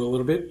back to a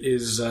little bit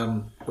is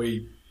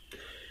we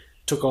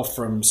took off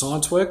from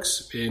Science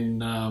Works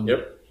in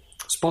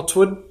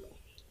Spotswood.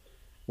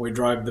 We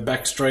drove the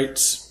back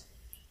streets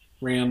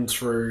round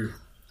through,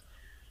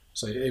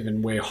 so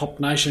even where Hop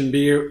Nation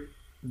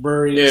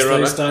Brewery is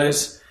these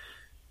days,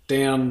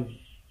 down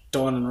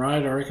Dynon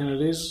Road, I reckon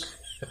it is.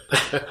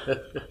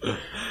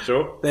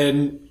 Sure.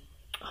 Then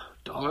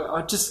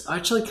I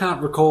actually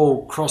can't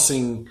recall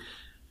crossing,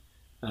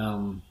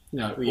 or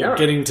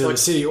getting to the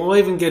city, or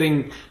even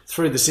getting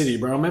through the city.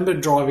 But I remember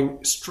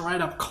driving straight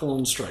up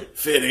Collins Street.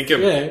 Fair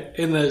dinkum. Yeah,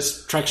 in the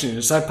traction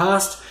engine. So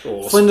past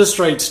Awesome. Flinders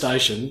Street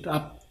Station,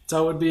 up.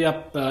 So it would be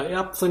up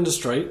Flinders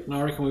Street, and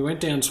I reckon we went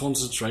down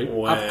Swanson Street,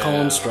 up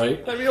Collins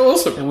Street. That'd be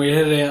awesome. And we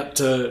headed out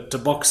to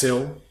Box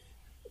Hill.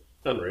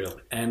 Unreal.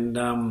 And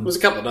it was a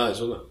couple of days,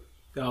 wasn't it?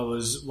 It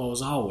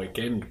was a whole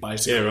weekend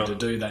basically to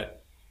do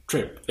that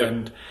trip.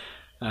 Yep.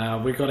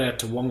 And we got out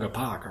to Wonga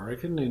Park, I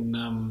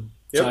reckon.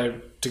 So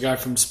to go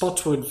from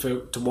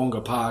Spotswood to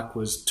Wonga Park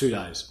was 2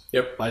 days.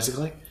 Yep.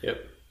 Basically.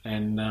 Yep.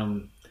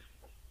 And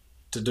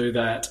to do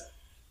that,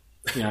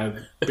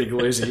 Big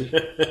Lizzie,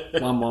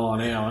 1 mile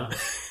an hour.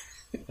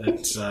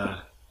 That's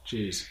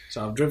geez.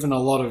 So I've driven a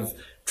lot of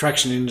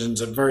traction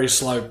engines at very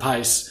slow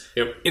pace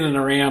in and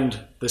around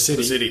the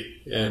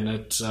city. And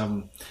it's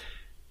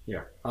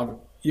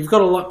you've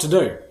got a lot to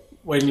do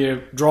when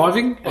you're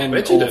driving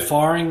or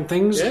firing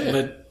things. Yeah.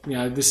 But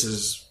this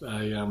is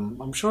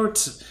I'm sure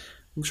it's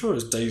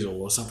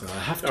diesel or something.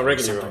 I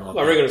reckon you're right.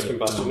 I reckon it's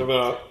combustion.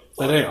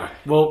 But anyway,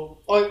 well,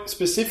 I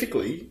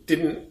specifically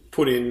didn't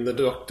put in the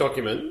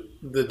document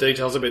the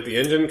details about the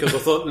engine because I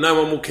thought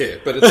no one will care,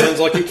 but it sounds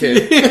like you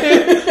care.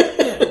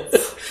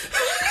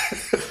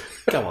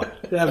 Come on.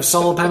 Do you have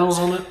solar panels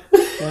on it?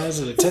 Is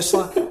it a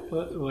Tesla?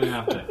 What do you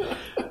have to?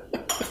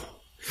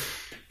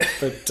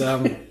 But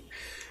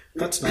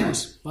that's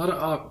nice.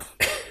 I'm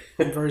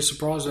very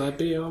surprised with that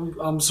beer.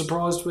 I'm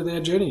surprised with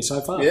our journey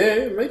so far.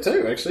 Yeah, me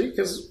too, actually,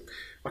 because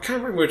I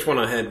can't remember which one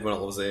I had when I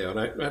was there.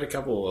 I had a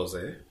couple while I was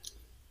there,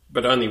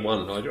 but only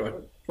one.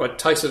 I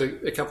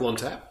tasted a couple on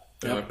tap.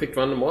 Yep. I picked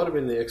one that might have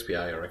been the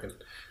XPA, I reckon.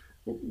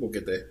 We'll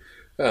get there.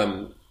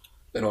 And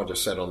I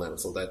just sat on that and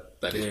thought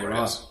that is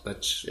gross. Right.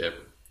 It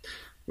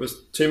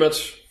was too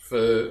much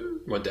for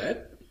my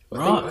dad.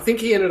 I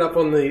think he ended up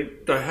on they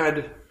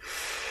had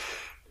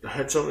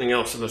something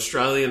else, an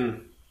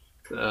Australian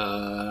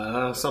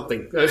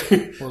something.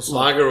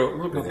 Lager or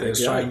might be the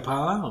Australian Pale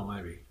Ale,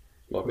 maybe.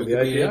 Might be the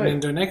APA. Heading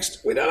into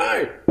next? We don't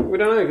know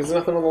because there's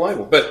nothing on the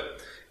label. But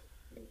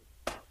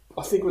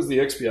I think it was the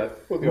XPA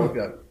or the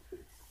IPA.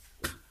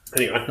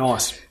 Anyway,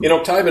 nice. In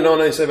October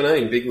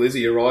 1917, Big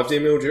Lizzie arrived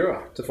in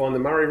Mildura to find the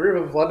Murray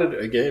River flooded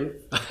again.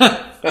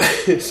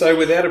 So,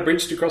 without a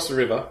bridge to cross the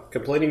river,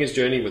 completing his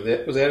journey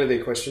was out of the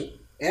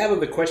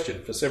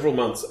question for several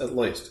months at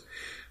least.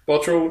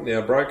 Bottrell, now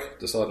broke,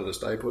 decided to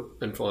stay put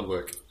and find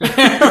work.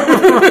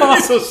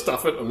 So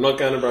stuff it. I'm not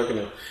going to Broken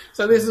Hill.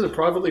 So this is a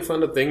privately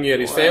funded thing. You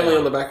had his family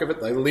on the back of it.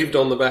 They lived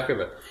on the back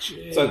of it.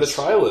 Jeez. So the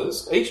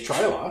trailers, each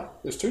trailer,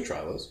 there's 2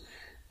 trailers.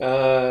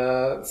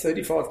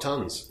 35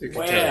 tons you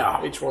could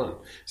carry, each one.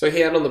 So he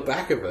had on the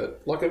back of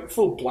it like a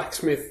full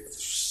blacksmith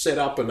set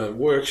up and a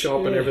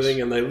workshop and everything,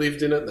 and they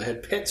lived in it. They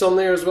had pets on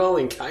there as well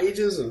in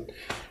cages, and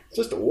it's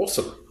just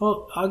awesome.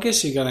 Well, I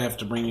guess you're going to have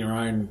to bring your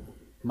own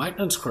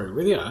maintenance crew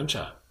with you, aren't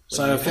you?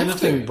 So if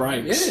anything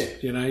breaks,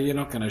 you're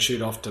not going to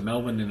shoot off to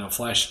Melbourne in a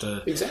flash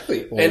to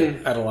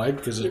and Adelaide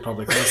because it's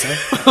probably closer.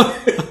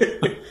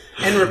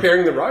 And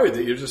repairing the road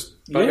that you're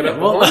just bugging up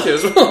behind you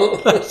as well.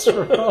 That's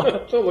right.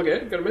 Oh, look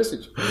out, got a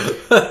message.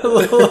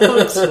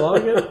 Looks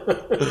like it.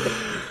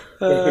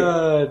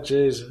 Oh,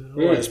 jeez.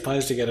 Always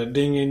pays to get a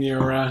ding in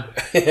your...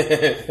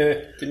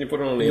 Can you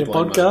put it on the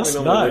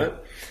podcast? No.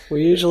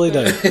 We usually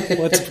do.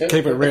 Let's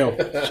keep it real,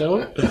 shall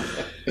we?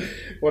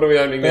 What are we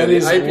opening now?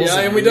 Is APA, awesome.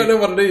 And we don't know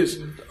what it is.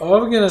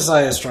 I'm going to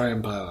say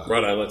Australian Pale Ale.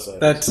 Righto, let's say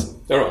that's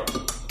all right.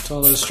 It's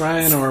either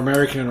Australian or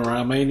American or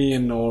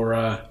Armenian or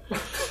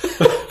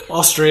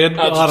Austrian. Argentinian,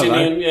 I don't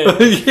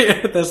know.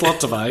 Yeah, there's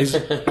lots of A's.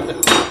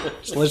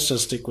 So let's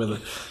just stick with it.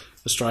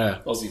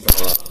 Australia. Aussie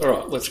fella. All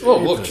right, let's go. Oh,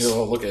 look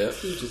out.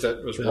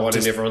 That was right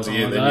in everyone's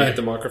ear. Then you hit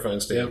the microphone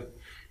stand. Yep.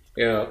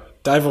 Yeah.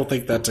 Dave will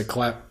think that's a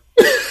clap.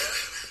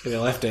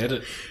 He'll have to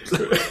edit.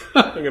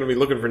 I'm going to be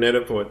looking for an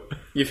edit point.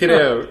 You've hit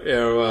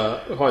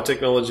our high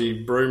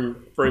technology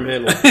broom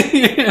handle.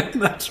 Yeah,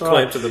 that's right.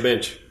 Clamped to the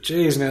bench.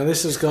 Jeez, now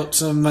this has got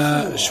some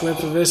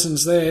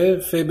Schweppervessens there.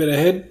 Fair bit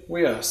ahead.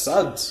 We are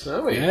suds,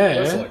 aren't we?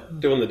 Yeah. That's like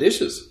doing the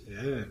dishes.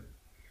 Yeah.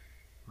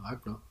 I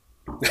hope not.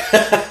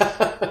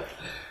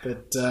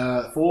 But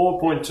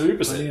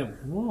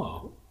 4.2%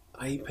 wow.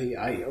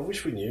 APA. I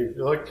wish we knew.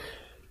 Like,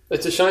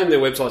 it's a shame their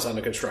website's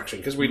under construction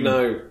because we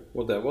know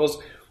what that was.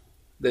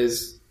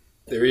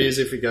 There is,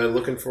 if you go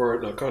looking for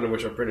it, and I kind of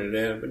wish I printed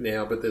it out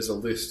now, but there's a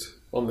list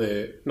on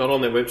their, not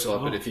on their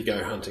website, but if you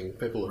go hunting,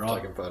 people have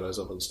taken photos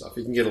of and stuff.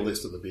 You can get a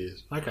list of the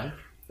beers. Okay.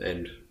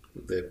 And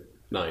their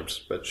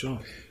names, but sure.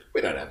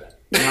 We don't have that.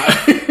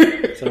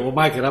 No. So we'll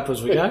make it up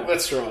as we go.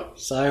 That's right.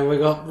 So we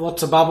got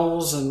lots of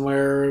bubbles, and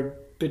we're a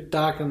bit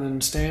darker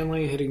than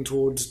Stanley, heading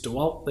towards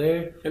DeWalt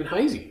there. And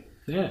hazy.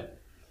 Yeah.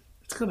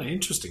 It's got an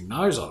interesting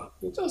nose on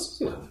it. It does,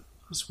 doesn't it?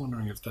 I was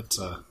wondering if that's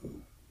a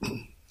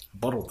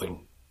bottle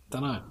thing.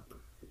 Don't know.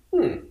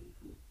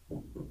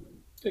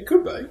 It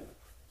could be.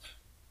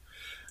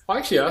 I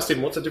actually asked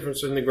him what's the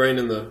difference between the green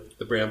and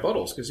the brown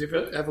bottles, because if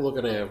you have a look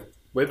at our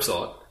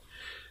website,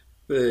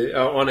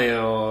 on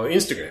our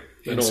Instagram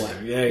and all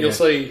that, you'll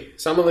see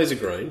some of these are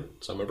green,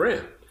 some are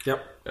brown.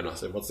 Yep. And I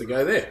said, what's the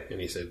go there? And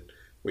he said,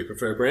 we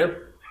prefer brown,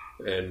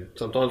 and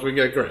sometimes we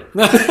go green.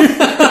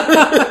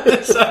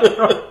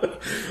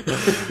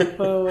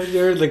 Well, when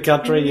you're in the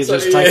country, you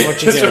just take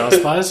what you get, I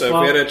suppose. So if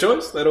we had our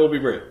choice, that'd all be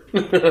brown.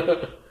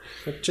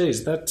 But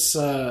geez, that's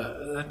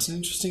an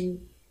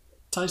interesting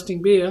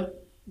tasting beer.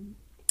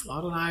 I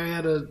don't know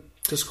how to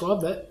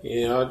describe that.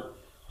 Yeah,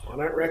 I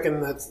don't reckon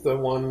that's the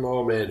one my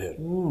old man had.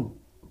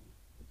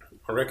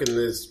 I reckon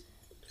there's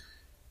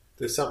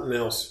something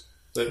else.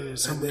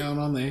 There's something going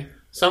on there.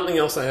 Something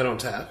else they had on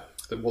tap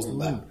that wasn't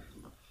that.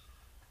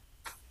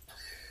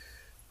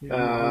 Yeah,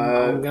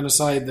 I'm going to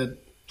say that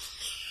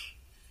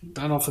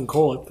don't often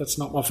call it. That's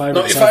not my favourite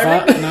Not your so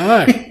favourite? far.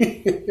 No.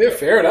 Yeah,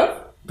 fair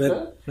enough.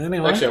 But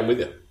anyway. Actually, I'm with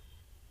you.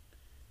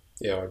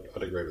 Yeah,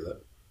 I'd agree with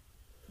that.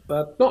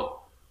 But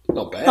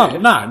not bad. No,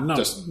 not not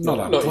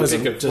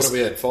unpleasant. What have we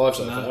had? 5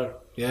 so far.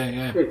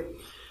 Yeah.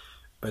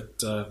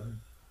 But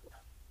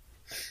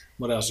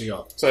what else you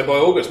got? So by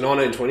August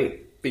 1920,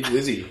 Big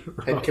Lizzie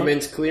had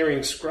commenced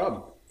clearing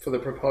scrub for the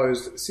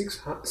proposed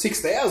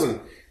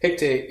 6,000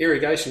 hectare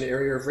irrigation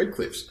area of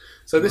Redcliffs.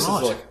 So this is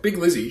like Big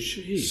Lizzie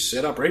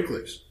set up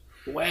Redcliffs.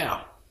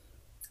 Wow.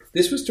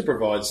 This was to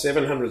provide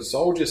 700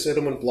 soldier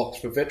settlement blocks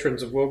for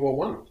veterans of World War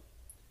One.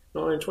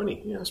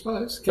 1920, yeah, I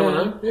suppose. Coming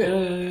home,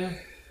 yeah.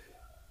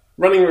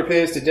 Running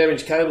repairs to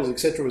damaged cables,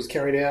 etc., was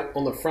carried out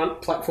on the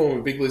front platform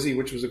of Big Lizzie,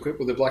 which was equipped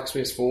with a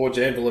blacksmith's forge,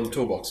 anvil, and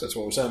toolbox. That's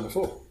what we were saying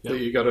before. Yep. So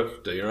you got to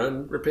do your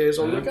own repairs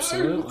on the go.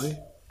 Absolutely.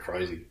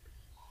 Crazy.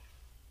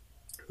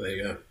 There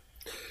you go.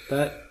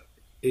 That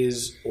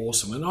is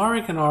awesome. And I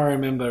reckon I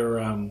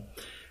remember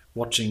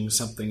watching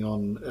something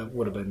on, it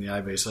would have been the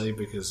ABC,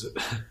 because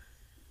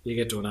you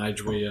get to an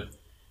age where you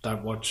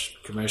don't watch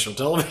commercial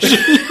television.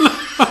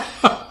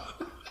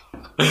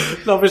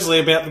 And obviously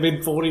about the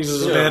mid-40s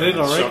is about it, I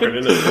reckon. Shocking,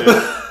 isn't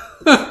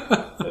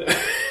it?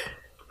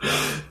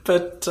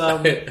 But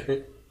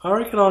I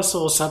reckon I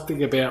saw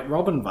something about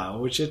Robinvale,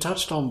 which you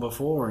touched on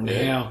before, and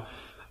how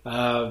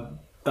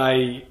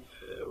they,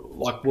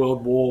 like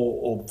World War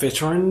or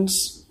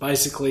veterans,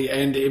 basically,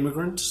 and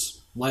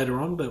immigrants later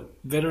on, but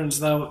veterans,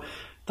 they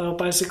were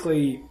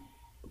basically,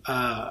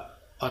 I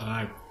don't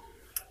know,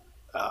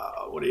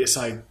 what do you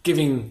say,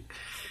 giving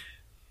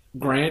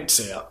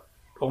grants out,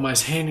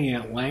 almost handing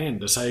out land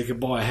to say you could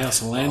buy a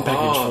house and land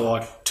package for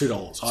like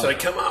 $2. So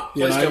come up,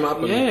 please come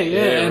up.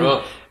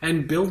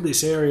 And build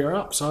this area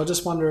up. So I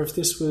just wonder if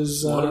this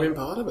was... might have been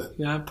part of it.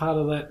 Part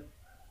of that.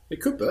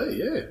 It could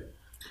be, yeah.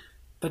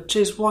 But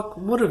geez,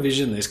 what a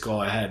vision this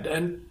guy had.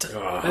 And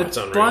it's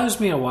it blows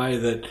me away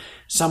that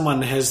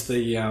someone has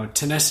the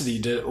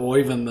tenacity to, or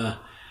even the...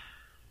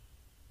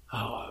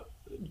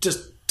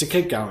 just to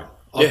keep going.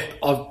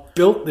 I've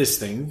built this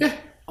thing. Yeah.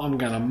 I'm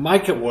going to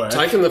make it work.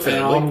 Taking the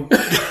family.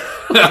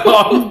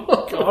 I'm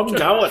going.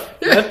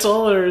 Yeah. That's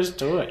all there is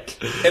to it.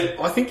 And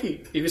I think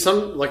he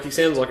sounds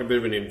like a bit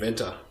of an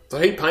inventor. So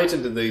he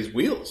patented these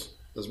wheels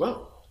as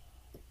well.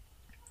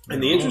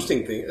 And the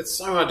interesting thing, it's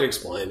so hard to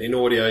explain in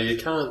audio. I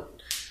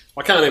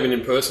can't even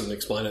in person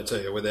explain it to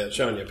you without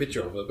showing you a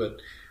picture of it. But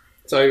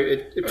so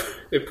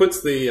it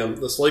puts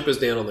the sleepers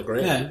down on the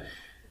ground. Yeah.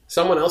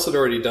 Someone else had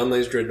already done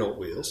these Dreadnought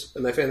wheels,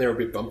 and they found they were a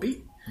bit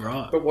bumpy.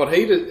 Right. But what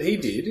he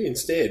did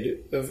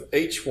instead of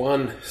each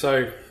one,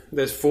 so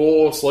there's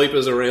 4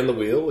 sleepers around the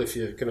wheel, if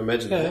you can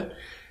imagine that,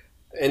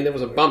 and there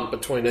was a bump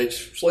between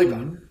each sleeper.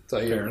 Mm-hmm. So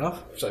fair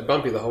enough. So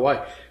bumpy the whole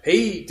way.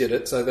 He did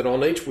it so that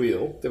on each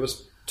wheel there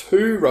was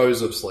 2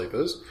 rows of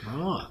sleepers,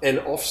 and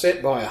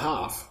offset by a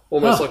half,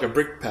 almost like a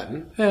brick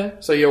pattern. Yeah.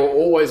 So you were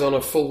always on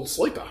a full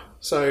sleeper.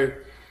 So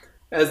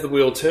as the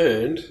wheel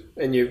turned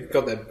and you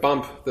got that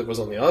bump that was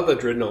on the other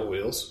Dreadnought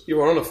wheels, you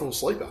were on a full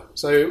sleeper.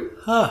 So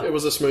it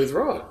was a smooth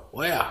ride.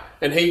 Wow.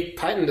 And he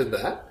patented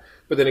that,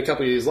 but then a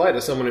couple of years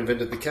later, someone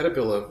invented the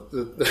Caterpillar.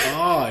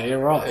 Yeah,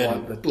 right.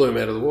 And blew him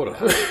out of the water.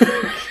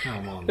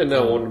 Come on. And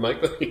no one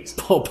wanted to make these.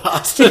 Poor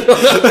bastard.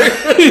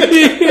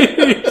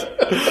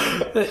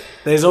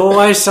 There's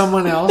always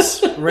someone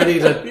else ready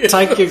to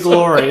take your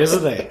glory,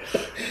 isn't there?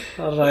 I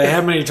don't know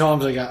how many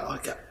times I go,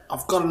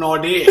 I've got an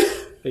idea.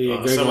 You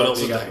Google someone it,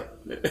 else you go,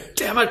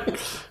 damn it.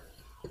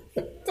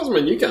 Doesn't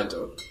mean you can't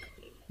do it.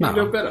 You can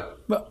do it better.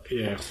 But,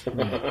 yeah.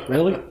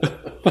 Really?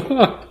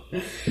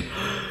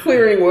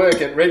 Clearing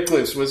work at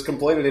Redcliffs was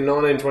completed in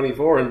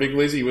 1924, and Big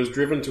Lizzy was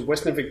driven to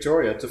Western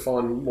Victoria to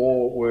find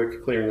more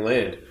work clearing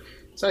land.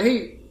 So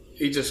he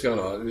just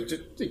got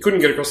he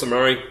couldn't get across the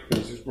Murray.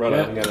 He just right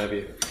up and go over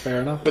here.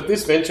 Fair enough. But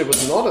this venture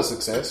was not a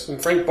success,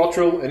 and Frank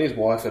Bottrell and his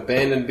wife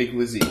abandoned Big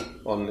Lizzy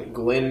on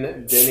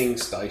Glendenning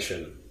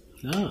Station.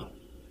 No.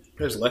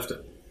 Who's left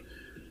it?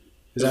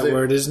 Is that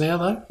where it is now,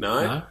 though?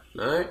 No.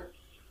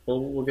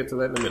 We'll get to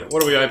that in a minute.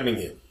 What are we opening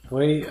here?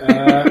 We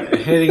are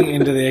heading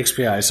into the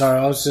XPA. Sorry,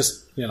 I was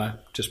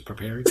just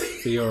preparing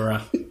for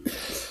your...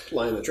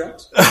 Laying the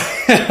tracks.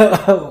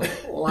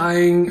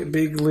 Laying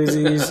Big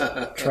Lizzy's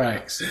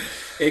tracks.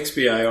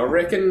 XPA, I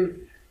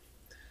reckon...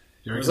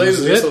 You It was reckon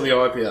either this or the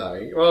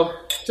IPA. Well,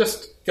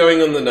 just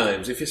going on the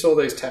names. If you saw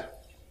these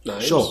tap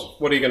names, Sure.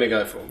 What are you going to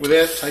go for?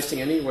 Without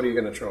tasting any, what are you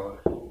going to try?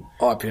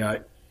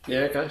 IPA. Yeah,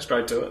 okay,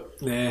 straight to it.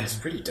 Yeah. It's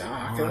pretty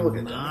dark. Oh, Have a look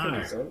at no.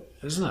 that.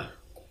 Isn't it?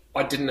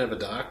 I didn't have a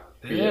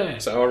dark beer, Yeah.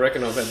 so I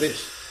reckon I've had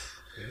this.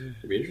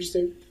 It'd be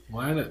interesting.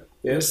 Won't it?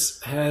 Yeah.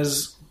 This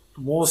has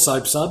more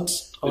soap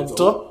suds on It's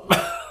top.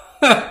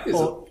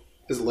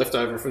 Is it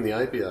leftover from the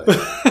APA?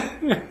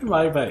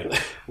 Maybe.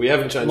 We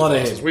haven't changed Lot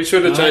glasses. ahead. We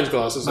should have No, changed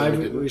glasses. and we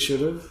Maybe didn't. we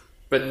should have.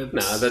 But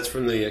no, that's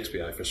from the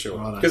XPA for sure.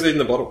 Righto. Because in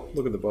the bottle.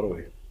 Look at the bottle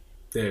here.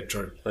 Yeah,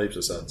 true. Heaps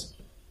of suds.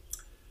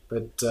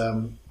 But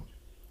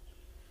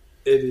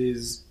it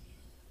is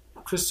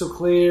crystal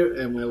clear,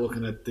 and we're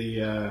looking at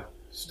the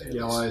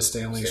yellow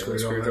Stanley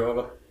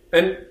screwdriver.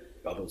 And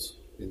bubbles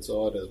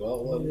inside as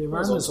well. The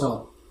aroma's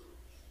not.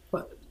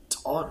 But it's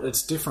odd.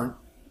 It's different.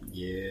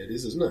 Yeah, it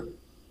is, isn't it?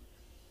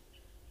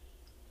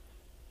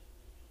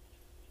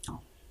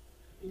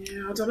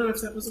 Yeah, I don't know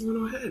if that was the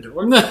one I had.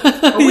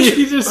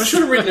 I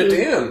should have written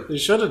it down. You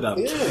should have done.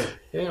 Yeah.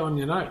 Yeah, on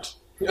your notes.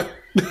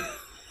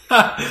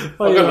 I've got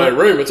no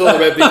room. It's all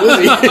about Big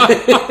Lizzy.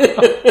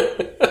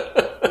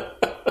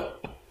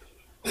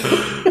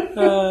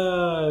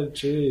 Oh,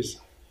 jeez.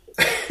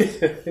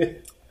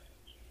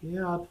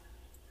 Yeah.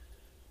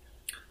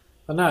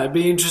 I know. It'd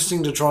be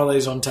interesting to try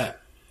these on tap,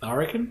 I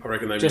reckon. I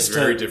reckon they'd Just be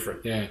very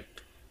different. Yeah.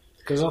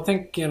 Because I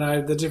think,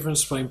 the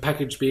difference between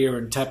packaged beer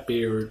and tap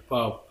beer,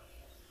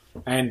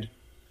 and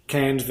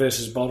cans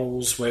versus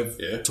bottles, we've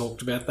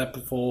talked about that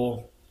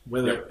before.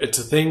 Whether it's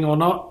a thing or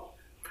not,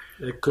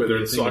 it could Whether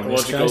be it's a thing in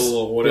this case. psychological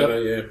or whatever,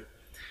 yeah.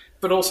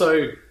 But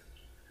also,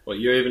 well,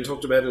 you even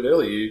talked about it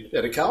earlier. You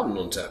had a Carlton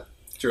on tap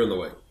during the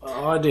week.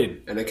 I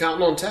did. And a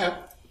Carlton on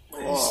tap,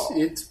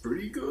 it's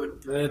pretty good.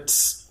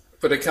 It's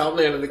But a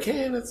Carlton out of the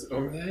can,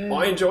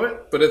 I enjoy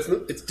it, but it's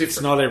different. It's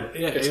not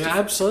every... Yeah,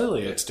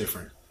 absolutely it's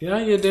different.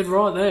 You did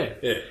right there.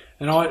 Yeah.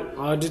 And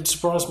I did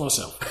surprise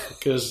myself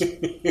because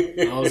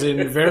I was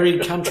in very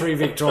country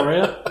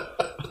Victoria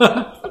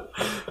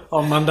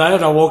on Monday,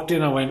 and I walked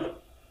in, I went,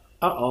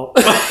 uh-oh.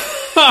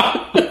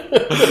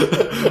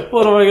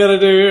 What am I going to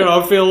do here?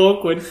 I feel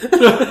awkward. Got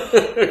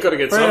to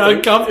get Very something.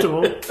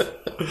 uncomfortable.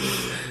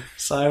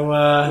 So...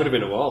 Would have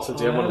been a while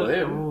since you had one of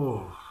them.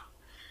 Oh,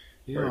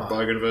 Very yeah.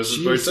 Bogan versus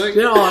Jeez. Boutique.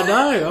 Yeah, I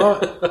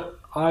know.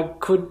 I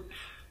could...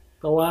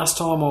 The last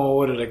time I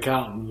ordered a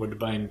Carlton would have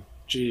been,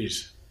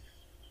 geez,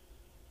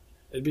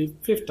 it'd be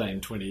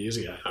 15, 20 years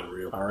ago.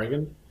 Unreal. I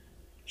reckon.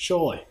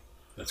 Surely.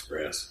 That's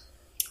gross.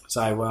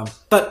 So,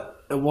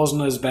 but it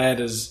wasn't as bad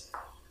as...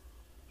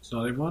 It's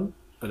not everyone,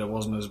 but it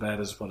wasn't as bad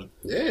as what it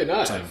Yeah,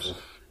 no. seems.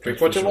 Drink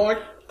what you like.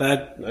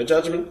 That, No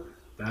judgment.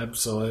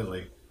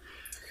 absolutely.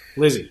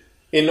 Lizzie.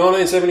 In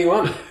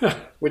 1971,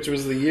 which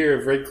was the year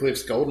of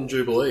Redcliff's Golden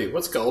Jubilee.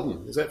 What's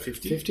golden? Is that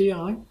 50? 50,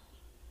 I think.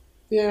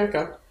 Yeah,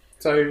 okay.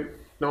 So,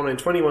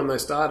 1921 they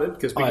started,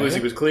 because Big Lizzy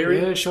was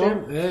clearing. Yeah,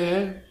 sure.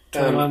 Yeah.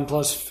 21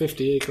 plus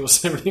 50 equals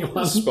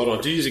 71. Spot on.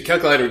 Did you use your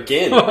calculator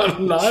again? Oh,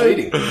 no.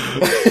 Cheating.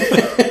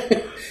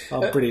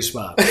 I'm pretty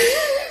smart.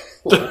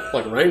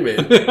 like Rain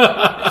Man.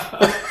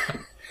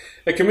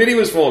 A committee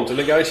was formed to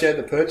negotiate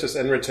the purchase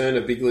and return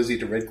of Big Lizzy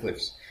to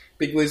Redcliffs.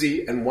 Big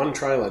Lizzy and one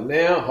trailer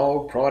now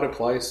hold pride of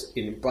place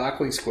in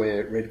Berkeley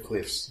Square,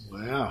 Redcliffs.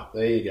 Wow.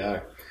 There you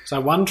go. So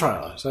one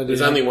trailer. So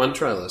There's only one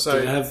trailer. Did So,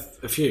 you have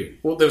a few?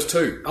 well, there was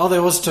two. Oh,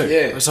 there was two.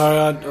 Yeah. Sorry,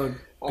 I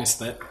missed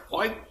that.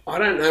 I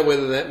don't know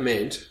whether that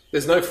meant...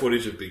 There's no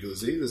footage of Big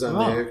Lizzy. There's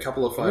only a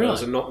couple of photos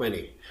really? and not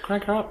many.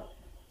 Crank her up.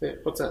 Yeah,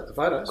 what's that? The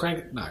photos?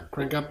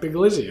 Crank up Big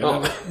Lizzy.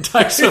 Oh.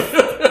 Takes a...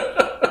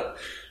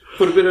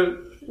 Put a bit of...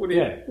 What do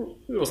you... Yeah. Well,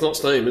 it's not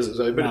steam, is it?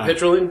 So a bit No, of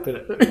petrol in?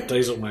 Bit of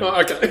diesel, maybe. Oh,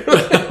 okay.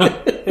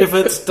 If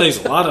it's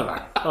diesel, I don't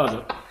know.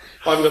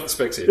 I haven't got the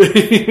specs here.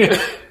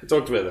 We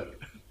talked about that.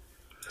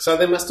 So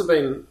there must have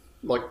been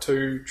like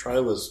two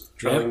trailers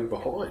trailing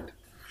behind.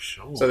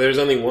 Sure. So there's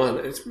only one.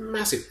 It's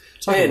massive.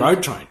 It's like a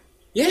road train.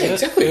 Yeah,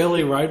 exactly.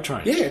 Early road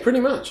train. Yeah, pretty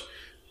much.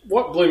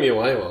 What blew me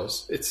away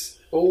was it's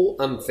all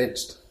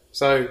unfenced.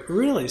 So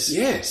Really?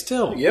 yeah,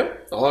 Still?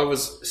 Yep. I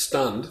was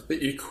stunned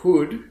that you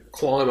could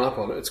climb up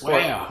on it. It's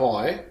quite Wow.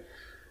 high,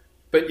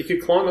 but you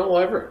could climb all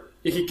over it.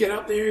 You could get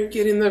up there and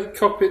get in the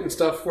cockpit and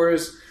stuff,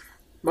 whereas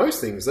most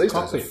things these days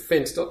are Cockpit.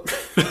 fenced up.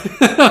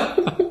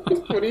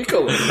 What do you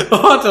call it?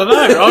 I don't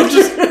know. I'm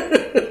just...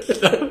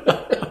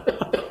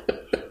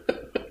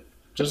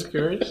 Just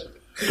curious.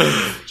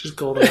 Just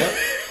called it out.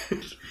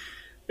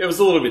 It was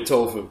a little bit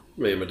tall for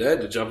me and my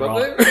dad to jump up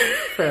there.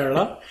 Fair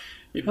enough.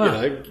 You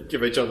know,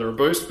 give each other a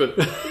boost, but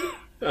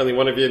only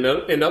one of you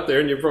end up there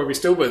and you'll probably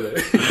still be there.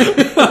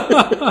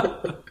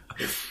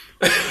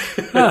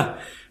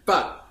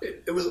 But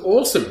it was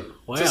awesome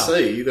to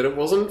see that it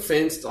wasn't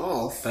fenced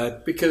off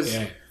because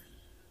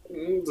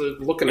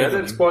looking at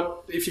it, it's quite,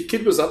 if your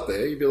kid was up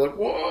there, you'd be like,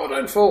 whoa,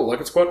 don't fall.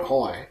 Like, it's quite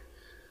high.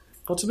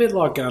 Well, it's a bit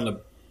like going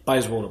to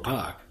Bayswater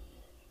Park.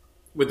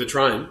 With the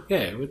train?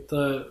 Yeah, with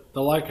the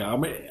loco. I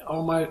mean,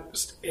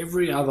 almost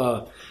every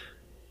other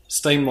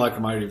steam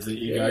locomotive that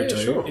you go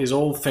to is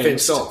all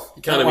fenced off.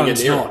 You can't even get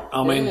near it.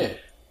 I mean,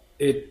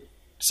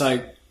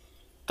 so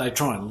they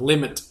try and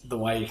limit the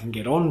way you can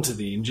get onto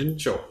the engine.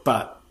 Sure.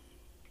 But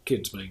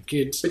kids being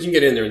kids. But you can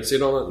get in there and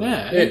sit on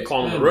it. And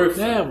climb on the roof.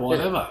 Yeah,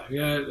 whatever.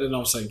 Yeah. And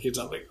I've seen kids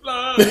up there,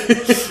 no.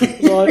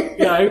 It's like,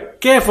 you know,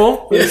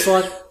 careful. But it's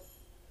like,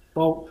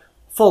 well,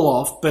 fall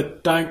off,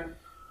 but don't.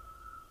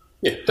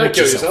 Yeah, don't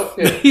kill yourself.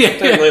 Yeah.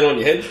 Don't lean on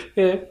your head.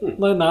 Yeah,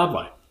 learn the hard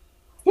way.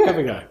 Yeah. Have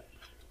a go.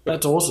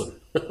 That's awesome.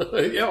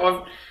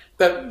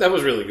 That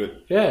was really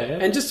good. Yeah.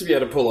 And just to be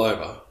able to pull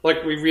over,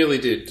 like we really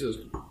did.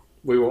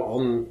 We were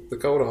on the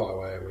Calder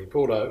Highway and we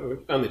pulled over. We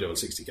were only doing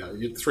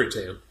 60k through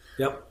town.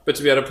 Yep. But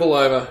to be able to pull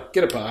over,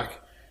 get a park,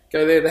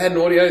 go there. They had an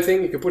audio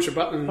thing. You could push a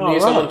button, hear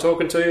someone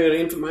talking to you, and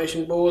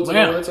information boards and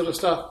all that sort of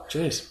stuff.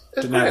 Jeez.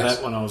 Didn't have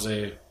that when I was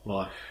there.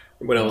 Like,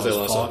 when I was there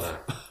last time.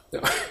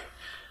 No.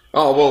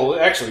 Oh, well,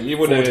 actually, you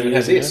wouldn't have even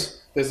had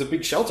this. There's a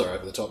big shelter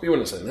over the top. You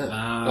wouldn't have seen that.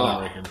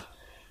 I reckon.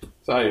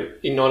 So,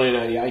 in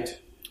 1988,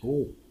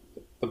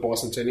 the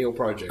Bicentennial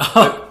Project,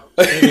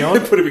 they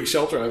put a big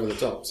shelter over the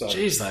top. So.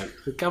 Jeez, though,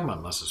 the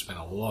government must have spent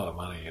a lot of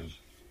money in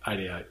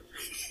 88.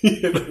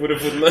 Yeah, they would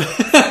have, wouldn't they?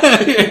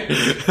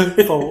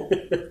 For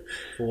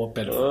what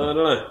benefit? I don't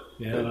know.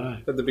 Yeah, I don't know.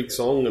 Had the big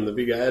song and the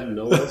big ad and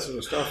all that sort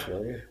of stuff.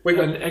 We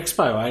got an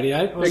Expo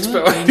 88, wasn't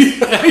it? Expo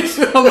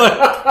 88. On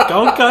the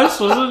Gold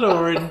Coast, was it?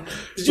 Or in...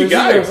 Did you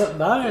go?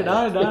 No, I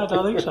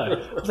don't think so.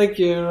 I think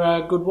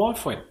your good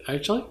wife went,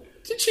 actually.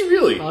 Did she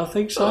really? I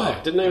think so. Oh,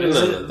 didn't even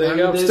know that. There you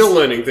go. I'm still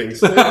learning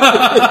things.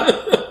 I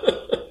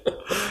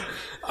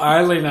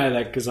only know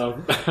that because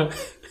I've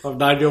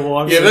known your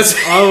wife since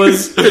I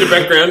was... bit of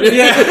background.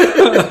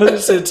 Yeah.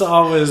 Since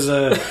I was...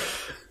 little.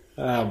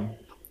 I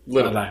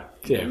don't know.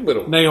 Yeah.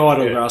 Little. Knee-high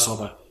to a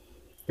grasshopper.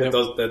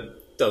 That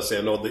does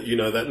sound odd that you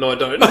know that and I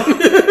don't.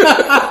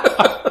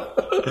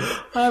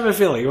 I have a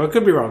feeling. I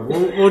could be wrong.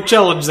 We'll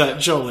challenge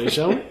that shortly,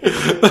 shall we?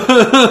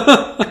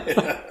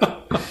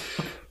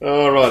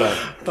 All right.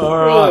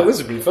 Oh, this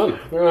has been fun.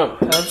 All right.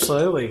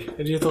 Absolutely.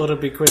 And you thought it'd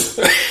be quick.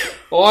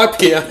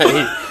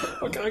 IPA.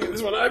 I can't get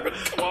this one open.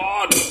 Come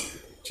on.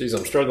 Jeez,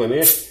 I'm struggling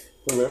here.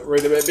 I'm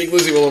reading about Big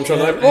Lizzie while I'm trying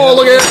to open. Oh,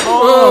 look out.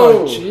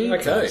 Oh, geez.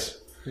 Okay.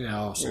 Yeah,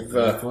 I'll sort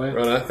that for you.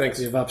 Righto, thanks.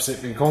 You've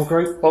upset me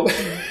concrete.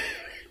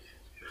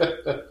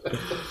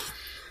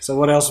 So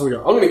what else have we got?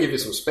 I'm going to give you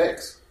some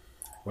specs.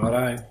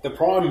 Righto. The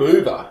prime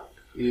mover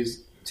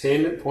is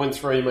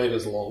 10.3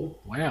 metres long.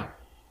 Wow.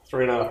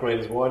 3.5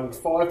 metres wide and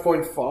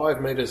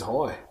 5.5 metres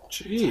high.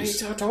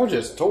 Jeez. I told you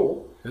it's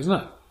tall. Isn't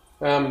it?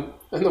 And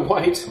the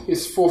weight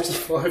is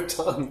 45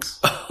 tonnes.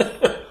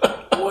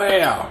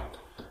 Wow.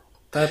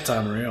 That's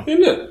unreal.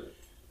 Isn't it?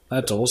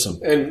 That's awesome.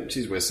 And,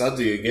 geez, we're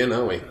sudsy again,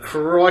 aren't we?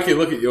 Crikey,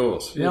 look at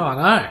yours. Yeah, I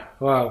know.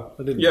 Well,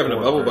 I didn't. You're having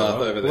a bubble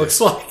bath over there.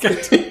 Looks like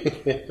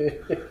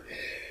it.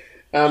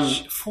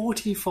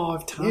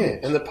 45 tonnes. Yeah,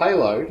 and the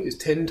payload is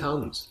 10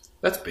 tonnes.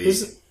 That's big.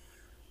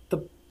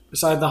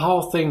 So the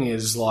whole thing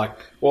is like...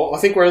 Well, I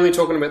think we're only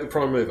talking about the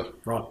prime mover.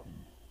 Right.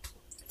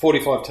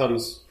 45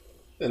 tonnes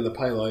and the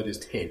payload is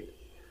 10.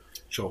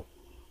 Sure.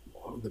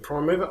 The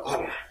prime mover? I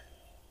don't know.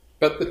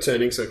 But the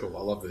turning circle,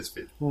 I love this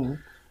bit.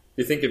 Mm-hmm.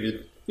 You think of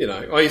it,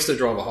 I used to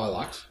drive a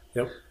Hilux.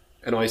 Yep.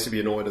 And I used to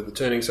be annoyed at the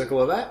turning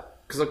circle of that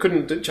because I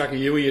couldn't chuck a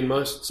Yui in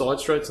most side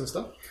streets and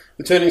stuff.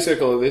 The turning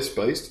circle of this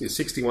beast is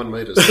 61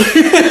 metres.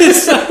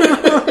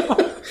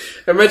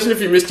 Imagine if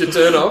you missed your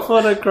turn off.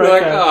 What a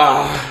cracker.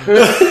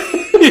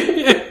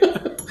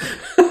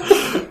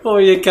 Or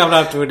you come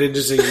up to an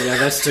interesting,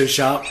 that's too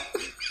sharp.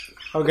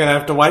 I'm going to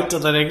have to wait till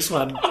the next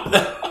one.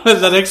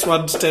 The next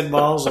one's 10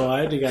 miles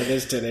away and you go,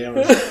 there's 10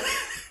 hours.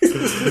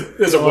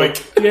 There's a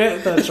week. Yeah,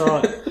 that's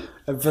right.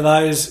 And for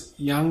those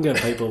younger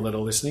people that are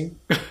listening,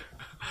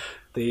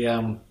 the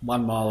 1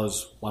 mile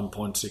is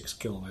 1.6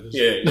 kilometres.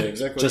 Yeah,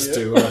 exactly. Just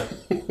to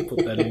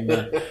put that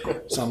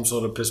in some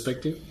sort of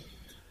perspective.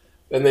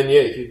 And then,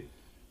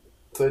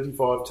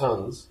 35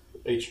 tonnes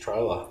each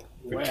trailer.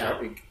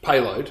 Wow.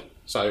 Payload.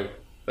 So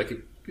they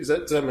could... Does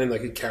that mean they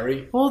could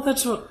carry? Well,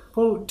 that's what...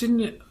 Well,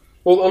 didn't it...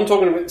 Well, I'm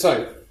talking about...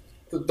 So,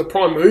 the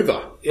prime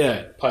mover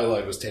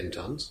payload was 10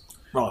 tonnes.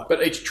 Right.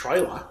 But each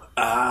trailer...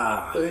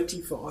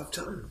 35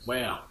 tonnes.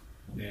 Wow.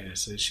 Yeah,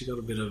 so she got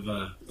a bit of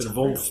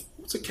oomph.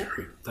 What's it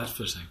carry? That's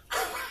for thing.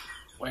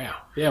 Wow.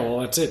 Yeah, well,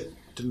 that's it.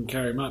 Didn't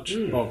carry much.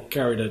 Well,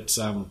 carried its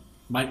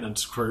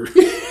maintenance crew.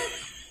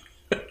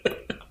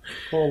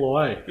 All the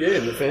way. Yeah,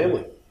 and the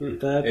family.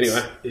 That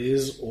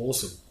is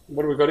awesome.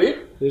 What have we got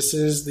here? This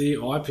is the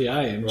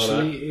IPA, and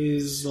Righto. she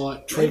is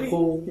like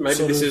treacle. Maybe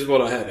sort this of- is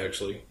what I had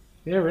actually.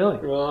 Yeah, really.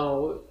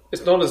 Well,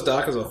 it's not as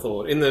dark as I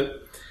thought. In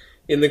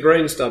the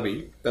green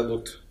stubby, that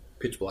looked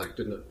pitch black,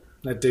 didn't it?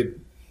 That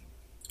did.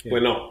 Yeah. We're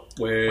not.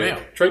 We're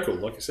treacle,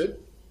 like you said.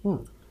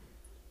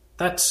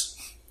 That's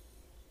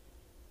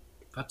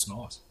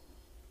nice.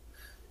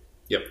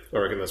 Yep, I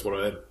reckon that's what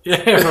I had.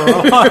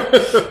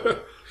 Yeah,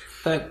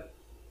 right.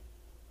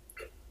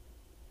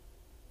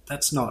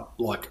 That's not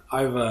like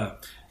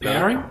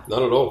overbearing. No,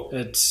 not at all.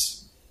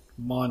 It's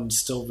mine's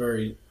still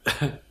very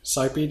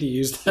soapy to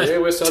use that. Yeah,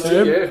 we're such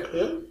term, yeah.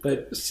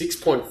 But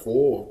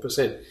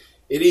 6.4%.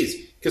 It is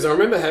because I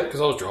remember because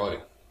I was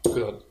driving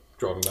because I was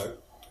driving back,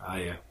 oh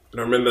yeah,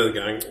 and I remember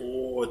going,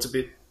 "Oh, it's a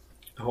bit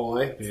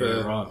high yeah,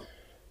 for right.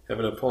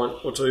 having a pint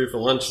or two for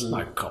lunch." And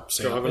No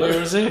cops out driving there,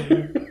 over. is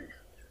there?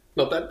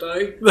 Not that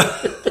day.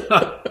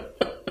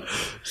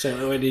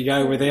 So when you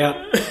go without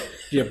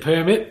your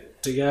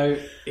permit to go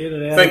in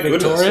and out Thank of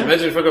goodness. Victoria,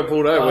 Imagine if I got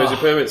pulled over. Where's your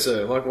Oh. permit,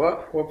 sir? Like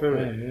what? What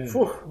permit? yeah.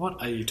 Phew. What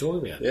are you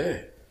talking about?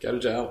 Yeah, go to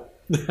jail.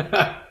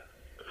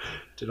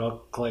 Did I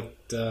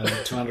collect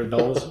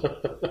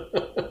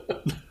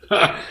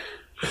 $200?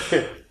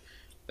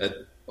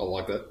 I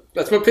like that.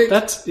 That's my pick.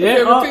 That's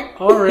Okay, my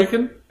pick. I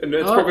reckon. And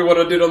that's Oh. probably what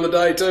I did on the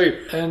day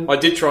too. And I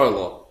did try a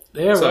lot.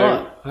 yeah, So-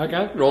 right.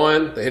 Okay.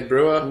 Ryan, the head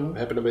brewer,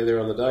 happened to be there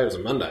on the day. It was a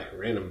Monday,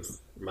 random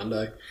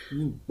Monday.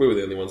 We were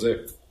the only ones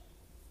there.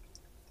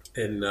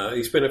 And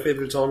he spent a fair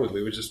bit of time with me.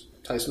 We were just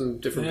tasting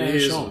different Yeah,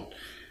 beers. sure.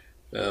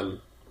 And,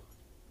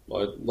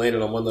 I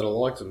landed on one that I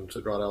liked and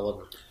said, right, I'll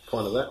have a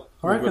pint of that.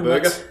 I with reckon my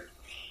burger.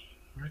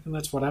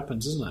 that's what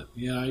happens, isn't it?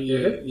 You know,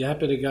 you're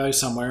happy to go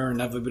somewhere and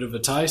have a bit of a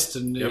taste,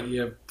 and Yep.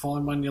 you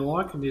find one you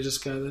like, and you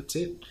just go, that's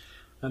it.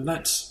 And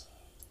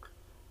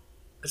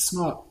it's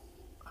not.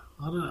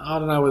 I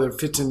don't know whether it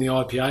fits in the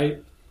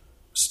IPA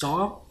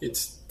style.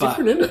 It's But-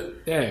 different, isn't it?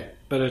 Yeah,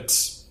 but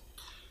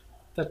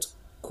that's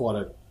quite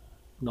a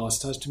nice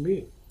tasting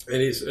beer.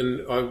 It is.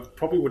 And I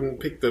probably wouldn't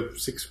pick the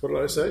 6, what did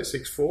I say?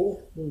 6.4?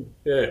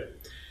 Yeah.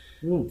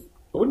 Mm.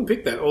 I wouldn't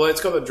pick that, although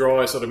it's got a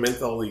dry sort of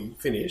mentholy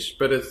finish,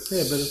 but it's...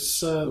 Yeah, but it's.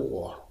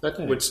 that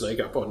yeah. would sneak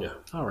up on you.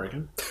 I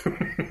reckon.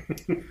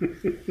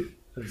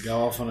 It'd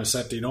go off on a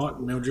Saturday night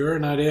in Mildura,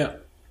 no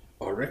doubt.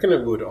 I reckon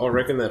it would. I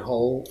reckon that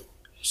whole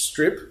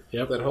strip,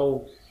 Yep. that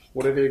whole,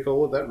 whatever you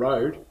call it, that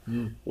road,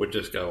 would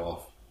just go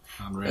off.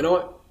 Unreal.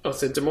 And I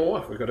said to my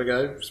wife, we've got to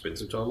go spend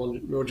some time on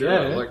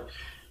Mildura. Yeah. Like,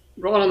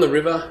 right on the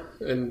river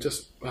and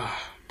just... we've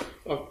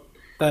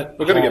got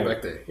to get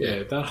back there.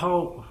 Yeah, that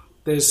whole.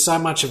 There's so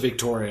much of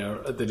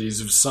Victoria that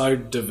is so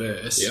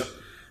diverse Yep.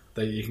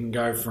 that you can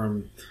go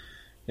from,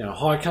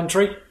 high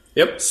country,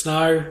 Yep.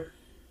 snow,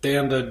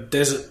 down to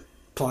desert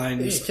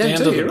plains, Yeah, you down can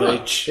to too, the you're right.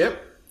 beach,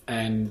 Yep.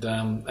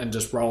 and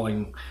just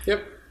rolling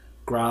Yep.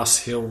 grass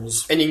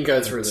hills. And you can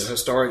go through the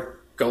historic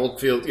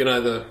goldfield,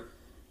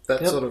 that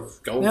Yep. sort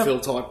of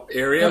goldfield type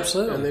area.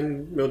 Absolutely. And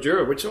then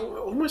Mildura, which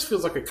almost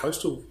feels like a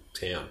coastal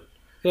town.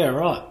 Yeah,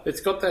 right.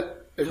 It's got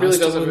that... It really does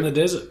Coastal have in the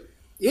desert.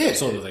 Yeah,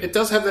 sort of thing. it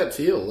does have that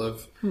feel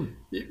of...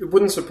 It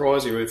wouldn't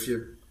surprise you if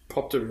you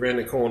popped around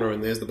the corner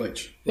and there's the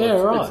beach. Yeah,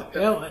 Like, right. it's-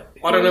 Well,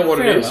 I don't know what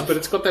fair it is, enough. but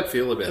it's got that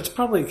feel about It's it.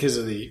 probably because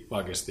of the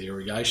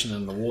irrigation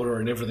and the water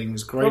and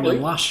everything's green Probably.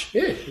 and lush,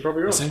 Yeah, you're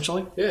probably right.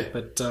 essentially. Yeah.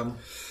 But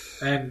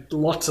and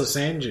lots of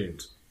sand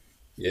dunes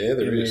Yeah,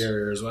 there in is. the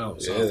area as well.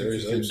 So Yeah, I there think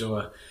is you can heaps. do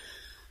a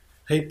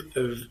heap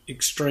of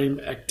extreme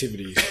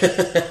activities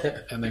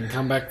and then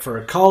come back for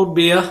a cold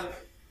beer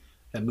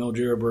at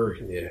Mildura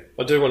Brewery. Yeah,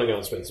 I do want to go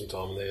and spend some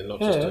time there, not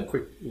just Yeah. a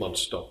quick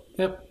lunch stop.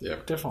 Yep, Yeah.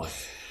 definitely.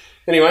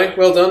 Anyway,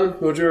 well done,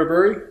 Mildura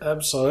Brewery.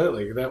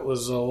 Absolutely. That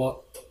was a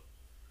lot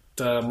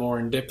more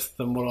in depth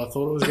than what I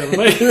thought it was going to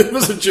be. It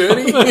was a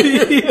journey.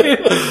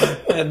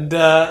 And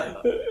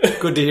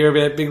good to hear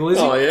about Big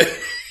Lizzie. Oh, yeah.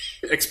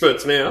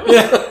 Experts now.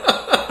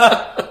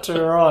 Too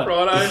right.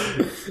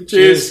 Righto.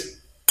 Cheers.